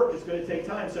take work. It's going to take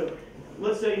time. So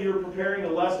let's say you're preparing a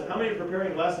lesson. How many are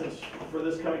preparing lessons for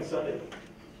this coming Sunday?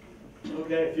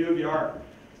 Okay, a few of you are.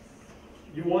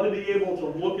 You want to be able to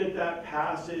look at that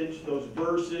passage, those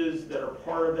verses that are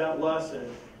part of that lesson,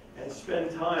 and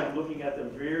spend time looking at them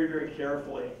very, very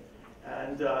carefully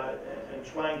and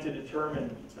trying to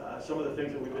determine some of the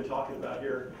things that we've been talking about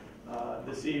here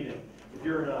this evening. If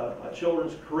you're in a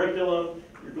children's curriculum,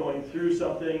 you're going through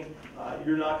something,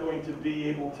 you're not going to be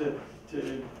able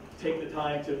to take the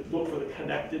time to look for the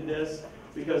connectedness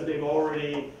because they've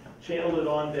already channeled it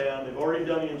on down, they've already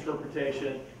done the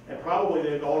interpretation, and probably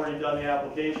they've already done the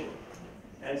application.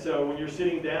 And so when you're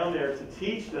sitting down there to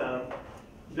teach them,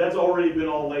 that's already been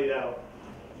all laid out.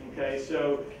 Okay,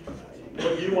 so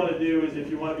what you want to do is,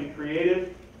 if you want to be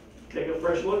creative, take a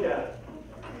fresh look at it.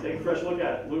 Take a fresh look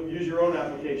at it. Use your own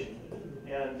application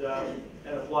and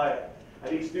apply it. I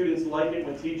think students like it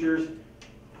when teachers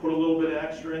put a little bit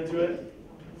extra into it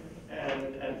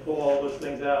and pull all those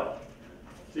things out.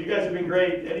 So you guys have been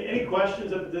great. Any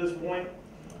questions up to this point?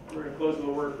 We're going to close with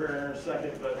a word of prayer in a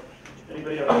second, but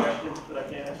anybody have questions that I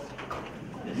can't answer?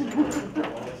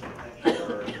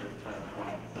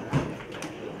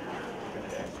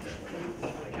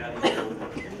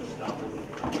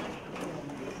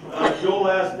 Joel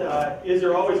asked, is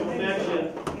there always a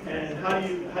connection, and how do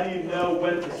you know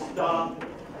when to stop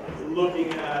looking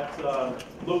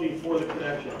for the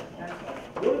connection?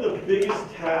 One of the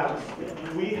biggest tasks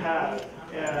that we have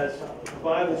as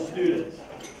Bible students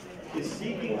is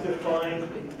seeking to find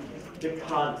the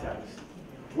context.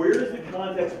 Where does the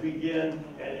context begin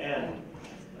and end?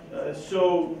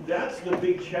 So that's the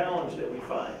big challenge that we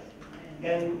find.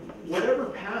 And whatever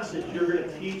passage you're going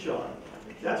to teach on,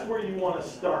 that's where you want to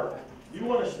start. You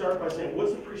want to start by saying,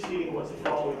 what's the preceding, what's the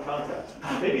following context?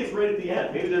 Maybe it's right at the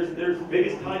end. Maybe maybe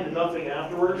it's tied to nothing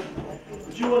afterwards.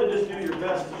 But you want to just do your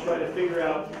best to try to figure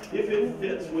out if it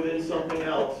fits within something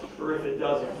else or if it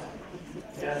doesn't.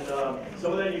 And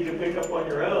some of that you can pick up on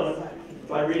your own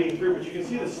by reading through. But you can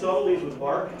see the subtleties with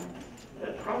Mark.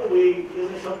 That probably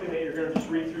isn't something that you're going to just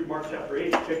read through Mark chapter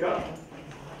 8 and pick up.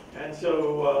 And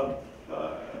so,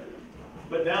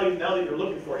 but now that you're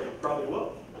looking for it, you probably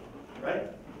will. Right?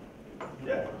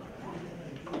 Yeah.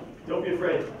 Don't be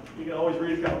afraid. You can always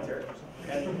read a commentary.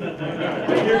 And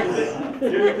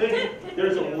here's the thing.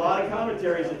 There's a lot of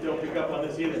commentaries that don't pick up on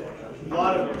this either. A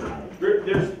lot of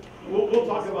them. We'll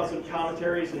talk about some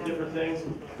commentaries and different things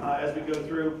as we go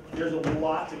through. There's a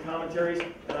lot of commentaries,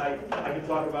 and I can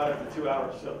talk about it for 2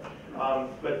 hours. So,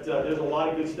 but there's a lot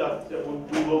of good stuff that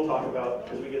we will talk about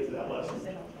as we get to that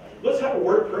lesson. Let's have a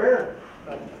word of prayer.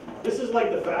 This is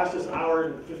like the fastest hour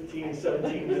and 15,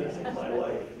 17 minutes of my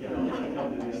life, when I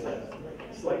come to these things.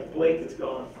 It's like blink, it's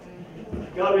gone.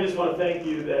 God, we just want to thank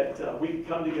you that we can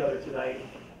come together tonight.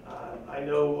 I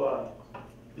know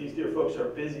these dear folks are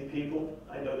busy people.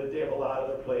 I know that they have a lot on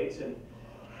their plates, and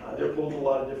they're pulled in a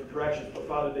lot of different directions. But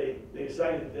Father, they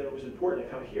decided that it was important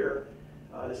to come here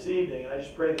this evening. And I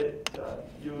just pray that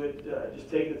you would just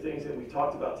take the things that we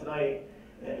talked about tonight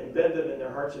and embed them in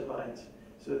their hearts and minds,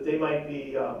 so that they might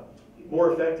be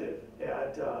more effective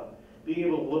at being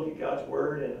able to look at God's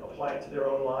Word and apply it to their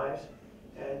own lives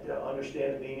and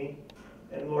understand the meaning.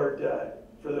 And Lord,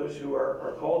 for those who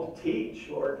are called to teach,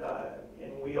 Lord,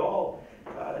 and we all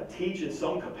teach in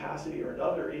some capacity or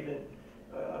another, even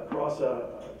across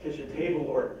a kitchen table,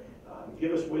 Lord,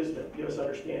 give us wisdom, give us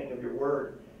understanding of your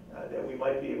Word, that we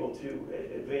might be able to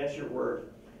advance your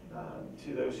Word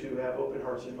to those who have open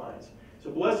hearts and minds. So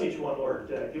bless each one, Lord.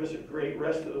 Give us a great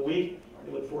rest of the week.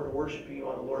 We look forward to worshiping you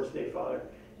on the Lord's Day, Father.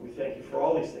 We thank you for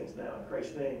all these things now. In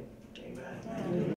Christ's name, amen.